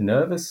as I said,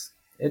 nervous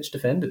edge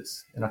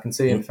defenders, and I can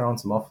see him throwing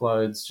some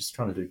offloads, just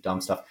trying to do dumb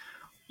stuff.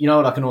 You know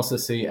what? I can also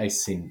see a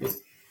sin bit.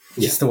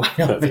 Just the way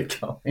of it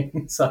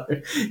going. So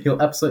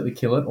he'll absolutely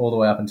kill it all the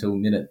way up until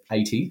minute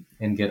 80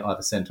 and get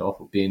either sent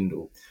off or binned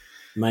or...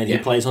 Mate, he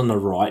plays on the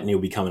right and he'll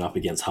be coming up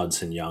against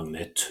Hudson Young.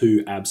 They're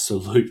 2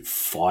 absolute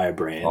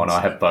firebrands. Oh, no,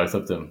 I have both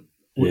of them.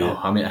 Yeah.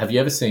 I mean, have you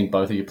ever seen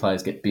both of your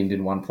players get binned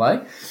in one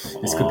play?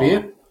 This could be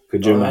it.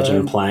 Could you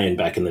imagine playing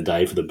back in the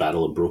day for the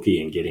Battle of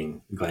Brookie and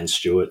getting Glenn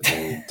Stewart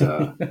and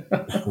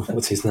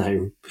what's his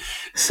name?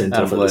 Sent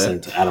off at the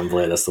centre. Adam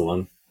Blair, that's the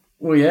one.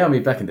 Well, yeah, I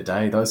mean, back in the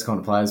day, those kind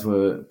of players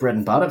were bread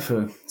and butter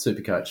for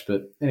Supercoach.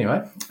 But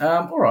anyway,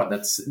 all right,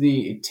 that's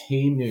the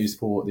team news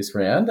for this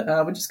round.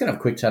 We're just going to have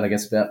a quick chat, I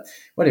guess, about,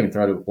 won't even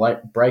throw to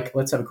a break.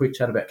 Let's have a quick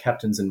chat about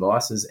captains and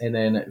vices and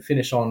then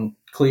finish on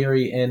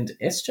Cleary and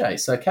SJ.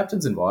 So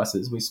captains and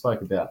vices, we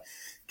spoke about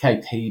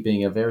KP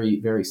being a very,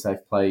 very safe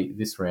play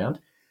this round.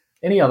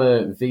 Any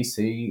other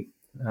VC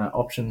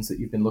options that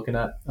you've been looking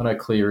at? I know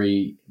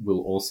Cleary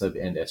will also be,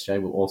 and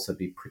SJ will also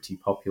be pretty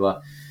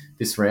popular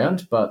this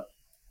round, but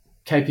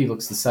KP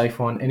looks the safe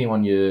one.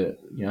 Anyone you're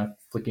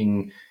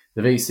flicking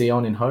the VC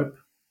on in hope?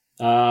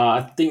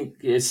 I think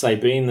it's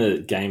being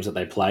the games that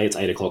they play. It's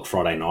 8:00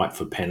 Friday night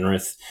for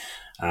Penrith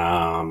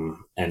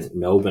and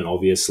Melbourne.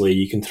 Obviously,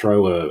 you can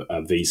throw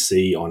a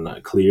VC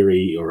on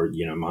Cleary or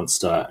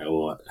Munster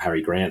or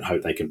Harry Grant.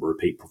 Hope they can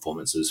repeat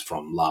performances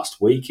from last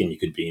week, and you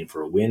could be in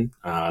for a win.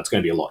 It's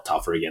going to be a lot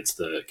tougher against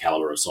the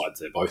caliber of sides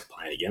they're both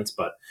playing against,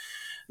 but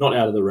not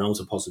out of the realms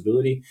of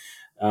possibility.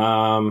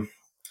 I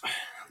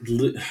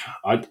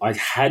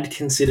had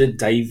considered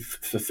Dave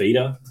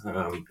Fifita,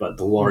 but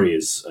the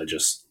Warriors are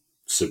just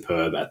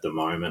superb at the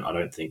moment. I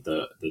don't think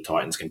the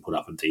Titans can put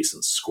up a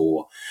decent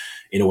score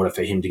in order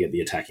for him to get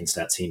the attacking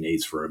stats he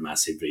needs for a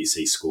massive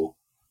VC score.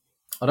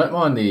 I don't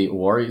mind the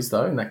Warriors,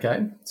 though, in that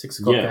game.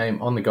 6:00 game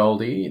on the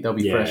Goldie. They'll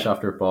be fresh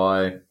after a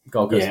bye.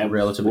 Gold Coast, a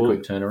relatively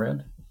quick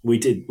turnaround. We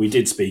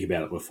did speak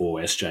about it before.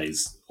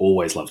 SJ's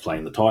always loves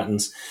playing the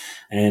Titans,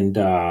 and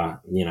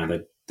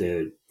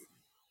they're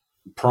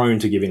prone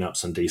to giving up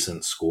some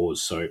decent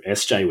scores. So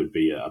SJ would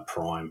be a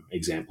prime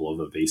example of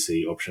a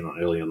VC option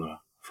early on the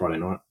Friday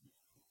night.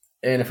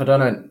 And if I don't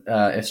know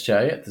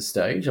SJ at this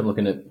stage, I'm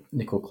looking at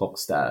Nickel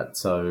Clockstad.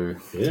 So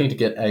keen to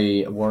get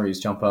a Warriors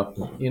jumper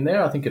in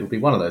there. I think it'll be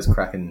one of those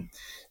cracking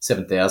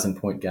 7,000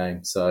 point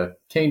games. So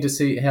keen to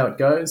see how it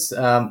goes.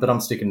 But I'm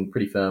sticking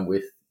pretty firm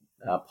with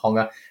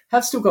Ponga.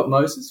 Have still got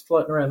Moses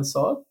floating around the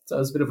side. So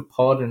it's a bit of a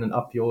pod and an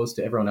up yours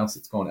to everyone else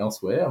that's gone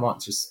elsewhere. I might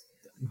just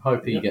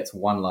hope he gets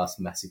one last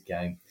massive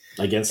game.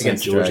 Against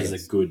St. George is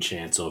a good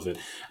chance of it.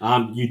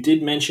 You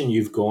did mention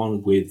you've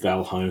gone with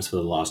Val Holmes for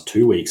the last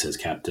 2 weeks as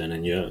captain,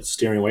 and you're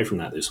steering away from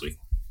that this week.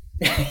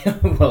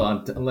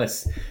 Well,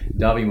 unless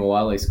Darby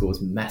Moale scores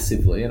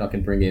massively and I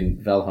can bring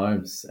in Val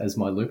Holmes as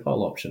my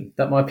loophole option.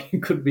 That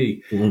could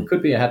be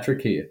a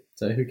hat-trick here.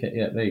 So who can?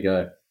 Yeah, there you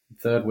go.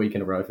 3rd week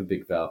in a row for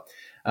Big Val.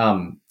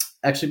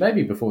 Actually,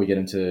 maybe before we get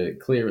into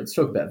Clear, let's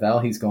talk about Val.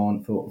 He's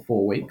gone for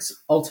 4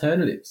 weeks.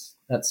 Alternatives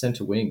at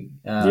centre wing.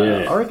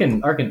 I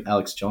reckon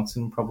Alex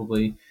Johnson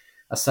probably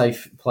a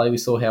safe play. We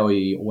saw how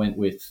he went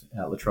with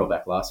Latrell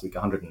back last week,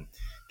 120,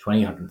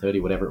 130,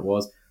 whatever it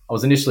was. I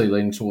was initially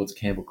leaning towards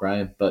Campbell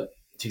Graham, but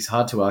it's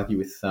hard to argue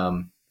with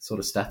sort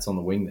of stats on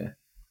the wing there.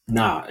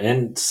 Nah,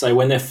 and so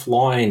when they're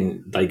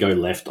flying, they go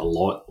left a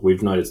lot.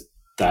 We've noticed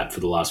that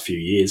for the last few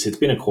years. It's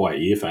been a quiet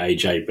year for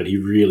AJ, but he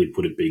really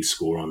put a big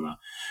score on the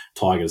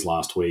Tigers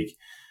last week.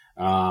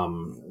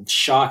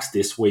 Sharks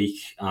this week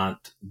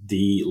aren't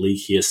the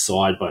leakiest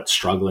side, but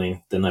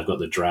struggling. Then they've got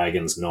the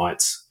Dragons,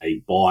 Knights,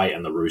 a bye,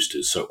 and the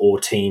Roosters. So all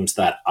teams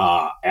that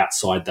are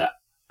outside that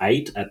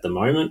 8 at the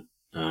moment,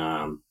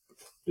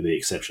 with the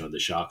exception of the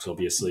Sharks,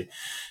 obviously.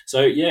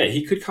 So, yeah,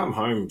 he could come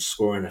home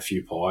scoring a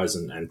few pies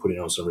and putting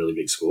on some really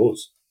big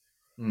scores.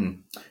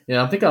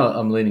 Yeah, I think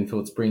I'm leaning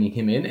towards bringing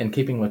him in and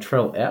keeping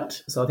Latrell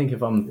out. So I think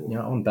if I'm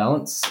on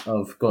balance,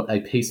 I've got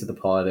a piece of the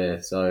pie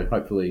there. So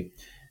hopefully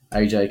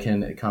AJ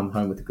can come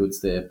home with the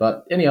goods there.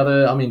 But any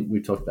other, I mean,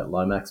 we've talked about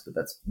Lomax, but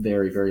that's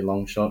very, very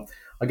long shot.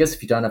 I guess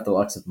if you don't have the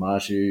likes of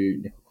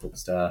Marju, Nickel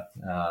Corkstar,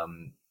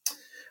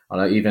 I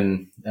know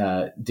even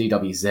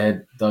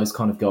DWZ, those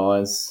kind of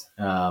guys,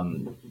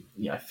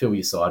 fill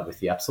your side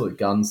with the absolute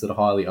guns that are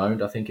highly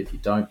owned. I think if you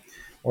don't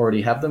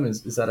already have them,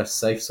 is that a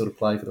safe sort of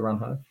play for the run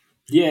home?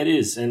 Yeah, it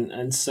is.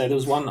 And so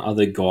there's one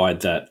other guy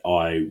that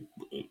I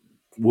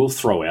will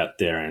throw out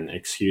there, and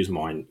excuse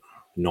my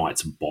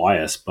Knights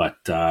bias,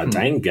 but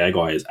Dane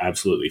Gagai is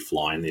absolutely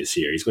flying this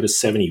year. He's got a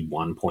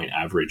 71-point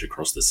average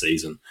across the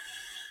season.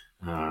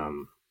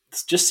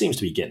 Just seems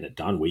to be getting it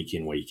done week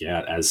in, week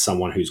out as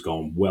someone who's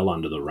gone well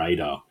under the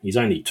radar. He's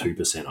only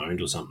 2%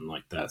 owned or something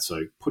like that.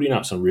 So putting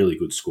up some really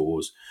good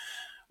scores.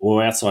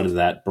 Or outside of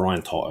that,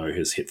 Brian Toto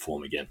has hit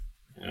form again,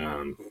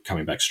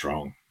 coming back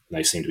strong.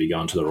 They seem to be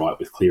going to the right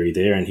with Cleary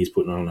there, and he's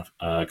putting on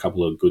a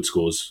couple of good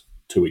scores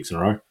 2 weeks in a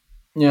row.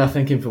 Yeah, I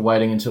thank him for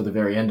waiting until the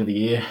very end of the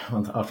year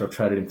after I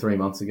traded him 3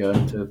 months ago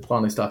to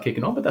finally start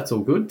kicking on, but that's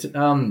all good.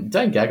 Dane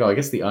Gagai, I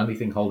guess the only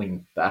thing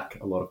holding back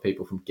a lot of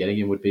people from getting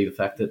him would be the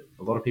fact that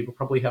a lot of people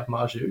probably have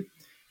Marju,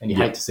 and you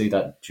hate to see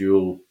that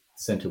dual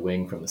centre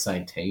wing from the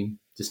same team,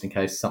 just in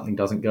case something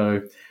doesn't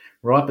go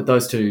right, but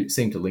those two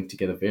seem to link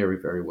together very,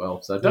 very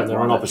well. So they're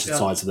on opposite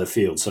sides of the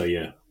field, so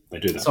yeah. They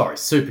do that. Sorry,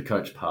 super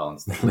coach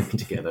parlance. They link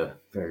together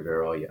very,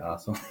 very well, you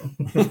arsehole.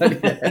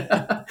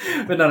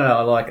 But no,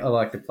 I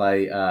like to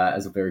play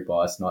as a very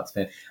biased Knights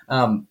fan.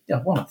 Why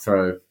not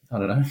throw, I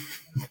don't know,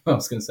 I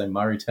was going to say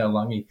Murray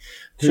Taulagi,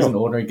 who's an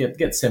ordinary,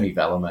 get Semi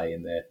Valame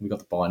in there. We've got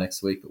the bye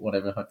next week, but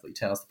whatever, hopefully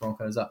towels the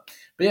Broncos up.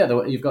 But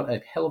yeah, you've got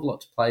a hell of a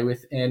lot to play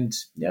with, and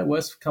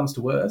worst comes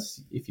to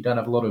worst, if you don't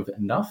have a lot of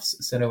enoughs,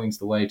 centre wing's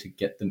the way to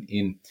get them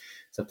in.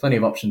 So plenty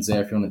of options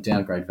there if you want to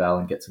downgrade Val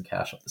and get some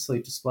cash up the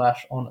sleeve to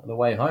splash on the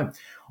way home.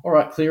 All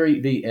right, Cleary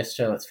v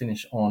SJ, let's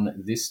finish on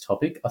this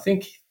topic. I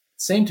think it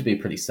seemed to be a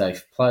pretty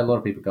safe play. A lot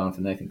of people going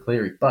for Nathan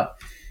Cleary, but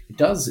it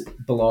does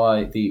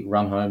belie the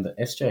run home that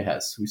SJ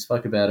has. We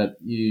spoke about it.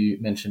 You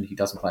mentioned he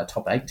doesn't play a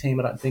top 8 team,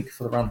 I don't think,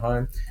 for the run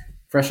home.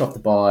 fresh off the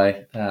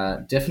bye,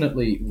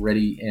 definitely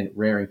ready and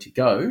raring to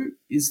go.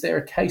 Is there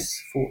a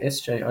case for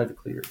SJ over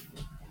Cleary?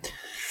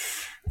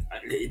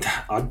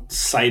 I'd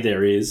say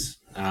there is.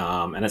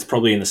 And it's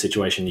probably in the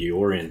situation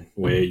you're in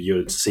where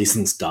your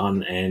season's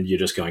done and you're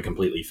just going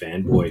completely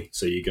fanboy.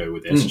 So you go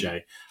with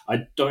SJ.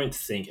 I don't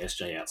think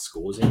SJ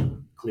outscores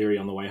him, Cleary,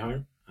 on the way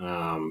home.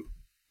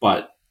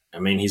 But, I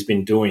mean, he's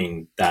been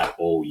doing that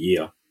all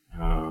year.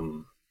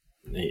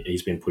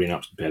 He's been putting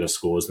up better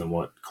scores than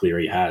what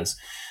Cleary has.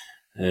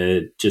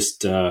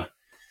 It's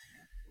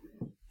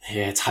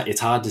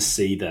hard to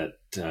see that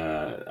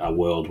a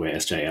world where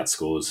SJ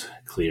outscores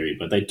Cleary,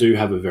 but they do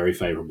have a very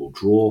favourable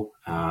draw.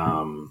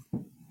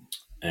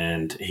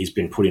 And he's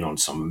been putting on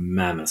some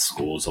mammoth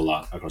scores a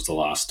lot across the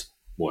last,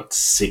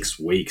 6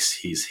 weeks.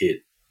 He's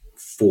hit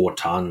 4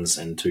 tons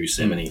and 2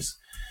 70s.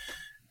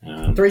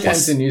 3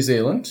 games in New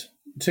Zealand,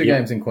 2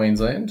 games in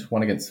Queensland,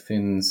 1 against the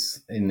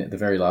Finns in the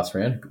very last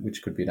round,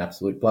 which could be an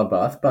absolute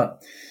bloodbath.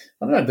 But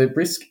I don't know, the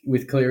risk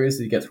with Cleary is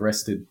that he gets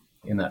rested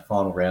in that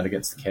final round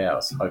against the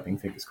Cows, hoping,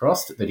 fingers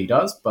crossed, that he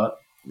does. But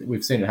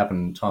we've seen it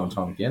happen time and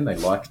time again. They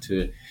like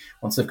to,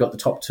 once they've got the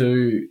top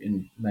 2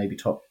 and maybe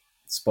top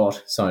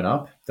spot sewn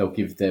up, they'll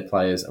give their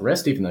players a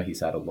rest, even though he's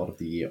had a lot of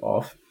the year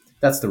off.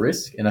 That's the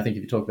risk. And I think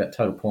if you talk about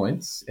total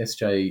points,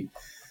 SJ,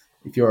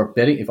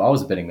 if I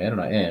was a betting man,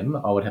 and I am,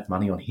 I would have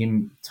money on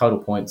him, total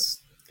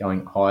points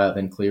going higher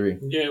than Cleary.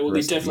 Yeah, well,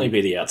 he'd definitely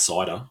be the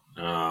outsider.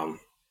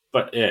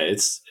 But yeah,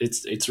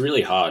 it's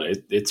really hard.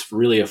 It's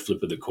really a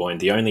flip of the coin.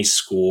 The only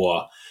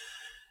score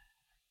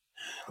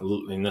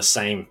in the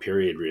same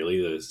period,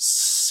 really, the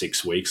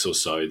 6 weeks or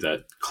so,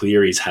 that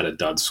Cleary's had a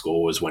dud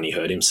score was when he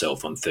hurt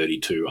himself on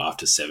 32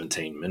 after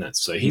 17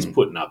 minutes. So he's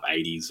putting up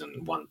 80s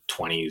and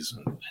 120s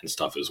and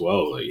stuff as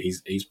well.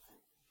 He's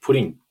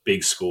putting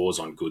big scores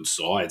on good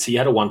sides. He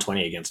had a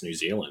 120 against New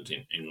Zealand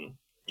in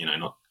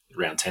not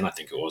round 10, I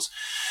think it was,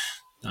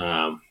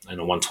 and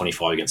a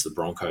 125 against the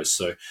Broncos.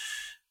 So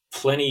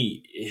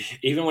plenty,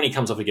 even when he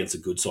comes up against a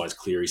good size,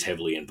 Cleary's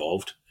heavily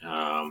involved.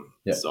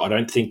 So I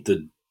don't think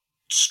the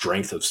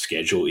strength of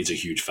schedule is a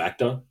huge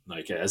factor.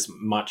 Like as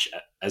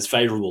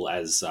favourable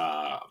as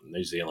the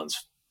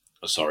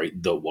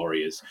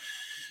Warriors'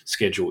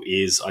 schedule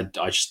is, I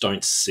just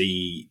don't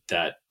see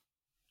that.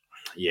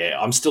 Yeah,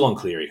 I'm still on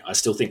Cleary. I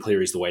still think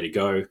Cleary's the way to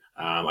go.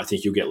 I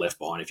think you'll get left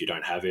behind if you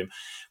don't have him.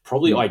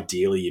 Probably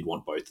ideally you'd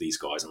want both these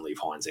guys and leave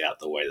Hines out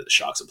the way that the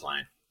Sharks are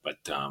playing. But,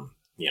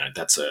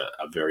 that's a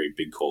very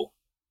big call.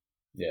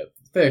 Yeah,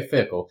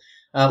 fair call.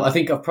 I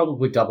think I've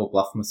probably double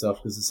bluffed myself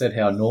because I said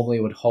how I normally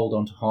would hold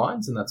on to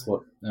Hines, and that's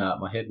what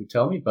my head would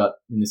tell me. But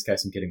in this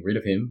case, I'm getting rid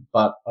of him.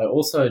 But I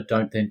also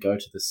don't then go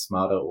to the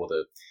smarter or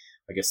the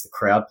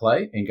crowd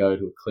play and go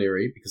to a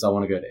Cleary because I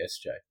want to go to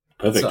SJ.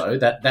 Perfect. So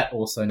that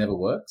also never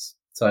works.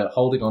 So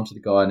holding on to the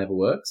guy never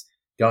works.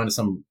 Going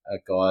to a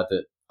guy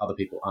that other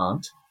people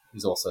aren't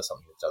is also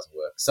something that doesn't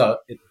work. So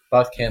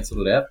both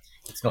cancelled it out.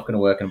 It's not going to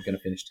work, and I'm going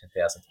to finish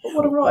 10,000. But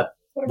what a ride.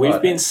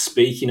 We've been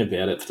speaking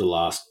about it for the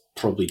last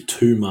probably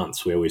 2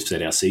 months where we've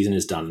said our season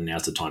is done and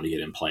now's the time to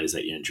get in players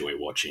that you enjoy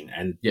watching.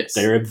 And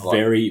there are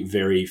very,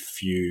 very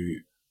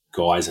few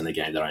guys in the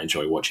game that I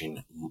enjoy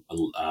watching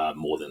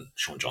more than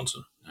Shaun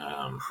Johnson.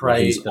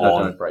 Pray that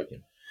I don't break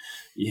him.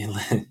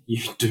 Yeah,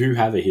 you do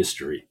have a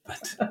history,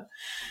 but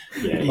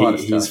yeah,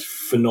 he's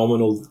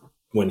phenomenal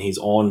when he's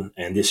on,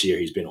 and this year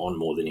he's been on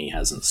more than he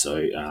hasn't.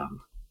 So,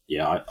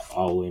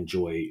 I'll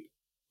enjoy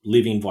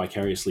living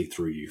vicariously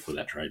through you for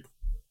that trade.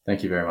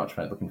 Thank you very much,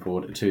 mate. Looking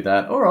forward to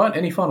that. All right,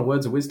 any final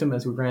words of wisdom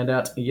as we round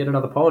out yet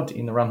another pod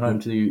in the run home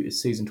to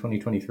season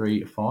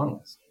 2023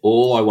 finals?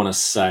 All I want to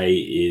say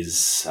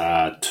is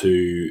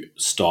to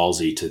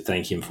Stylesy to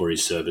thank him for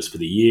his service for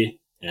the year,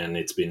 and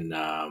it's been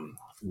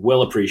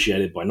well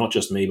appreciated by not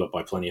just me, but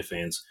by plenty of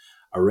fans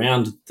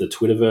around the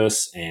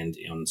Twitterverse and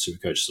on the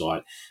Supercoach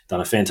site.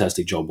 Done a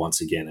fantastic job once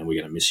again, and we're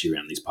going to miss you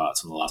around these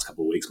parts in the last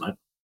couple of weeks, mate.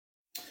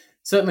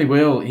 Certainly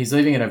will. He's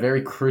leaving at a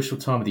very crucial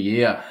time of the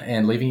year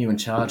and leaving you in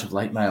charge of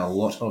late mail, a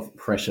lot of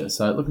pressure.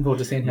 So looking forward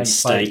to seeing how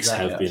mistakes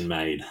have been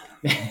made.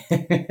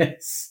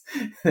 Yes,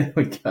 there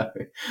we go.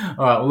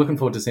 All right, we're looking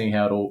forward to seeing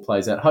how it all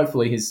plays out.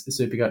 Hopefully his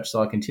Supercoach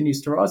side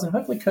continues to rise, and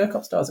hopefully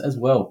Kirkhoff's does as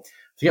well.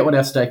 Forget what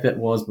our stake bet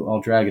was, but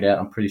I'll drag it out.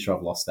 I'm pretty sure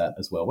I've lost that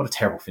as well. What a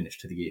terrible finish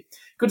to the year.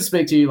 Good to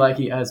speak to you,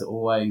 Lakey, as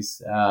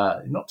always.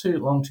 Not too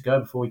long to go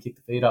before we kick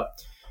the feet up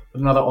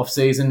with another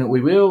off-season.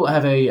 We will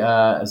have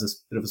as a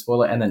bit of a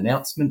spoiler, an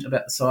announcement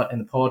about the site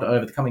and the pod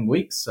over the coming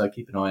weeks, so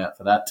keep an eye out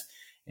for that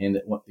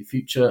and what the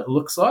future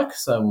looks like.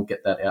 So we'll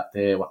get that out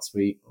there once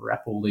we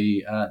wrap all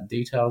the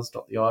details,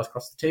 dot the I's,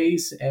 cross the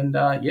T's, and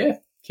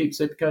keep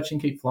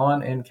Supercoaching, keep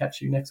flying, and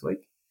catch you next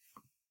week.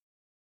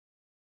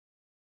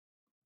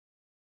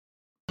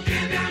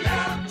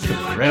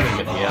 Forever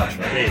to get the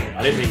outro.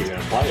 I didn't think you were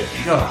going to play it.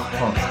 Oh,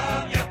 come on.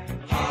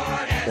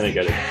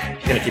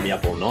 Going to keep me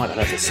up all night. I'd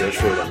have to search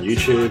for it on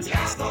YouTube.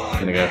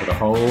 Going to go for the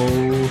whole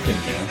thing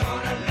now.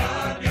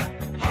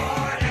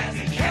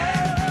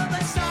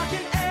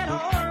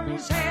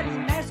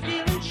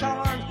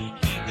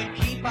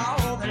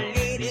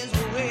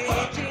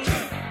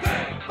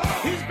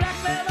 His black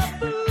leather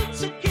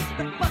boots, a kick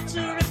the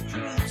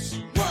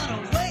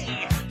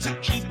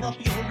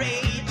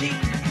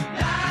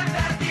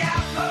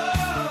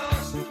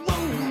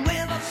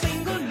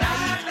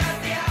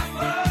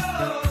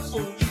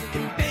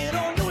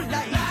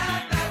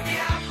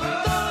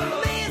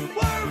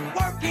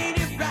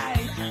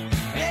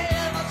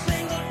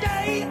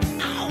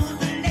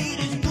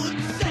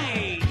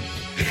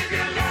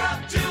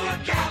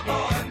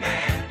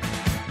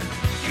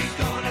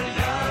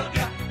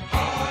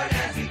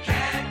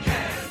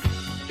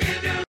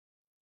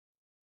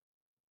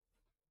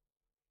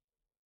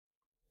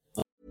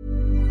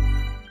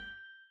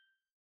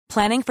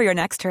Planning for your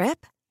next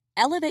trip?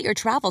 Elevate your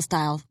travel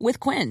style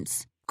with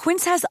Quince.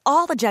 Quince has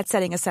all the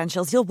jet-setting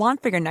essentials you'll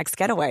want for your next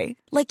getaway,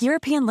 like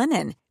European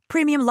linen,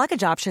 premium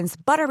luggage options,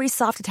 buttery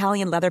soft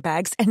Italian leather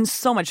bags, and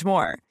so much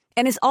more.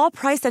 And is all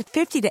priced at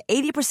 50 to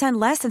 80%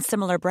 less than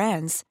similar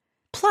brands.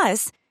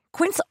 Plus,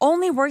 Quince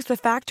only works with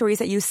factories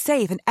that use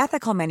safe and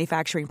ethical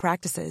manufacturing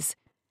practices.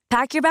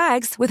 Pack your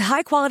bags with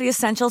high-quality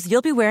essentials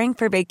you'll be wearing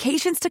for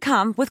vacations to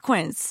come with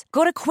Quince.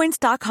 Go to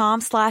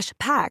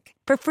quince.com/pack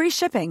for free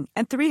shipping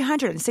and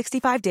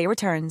 365-day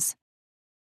returns.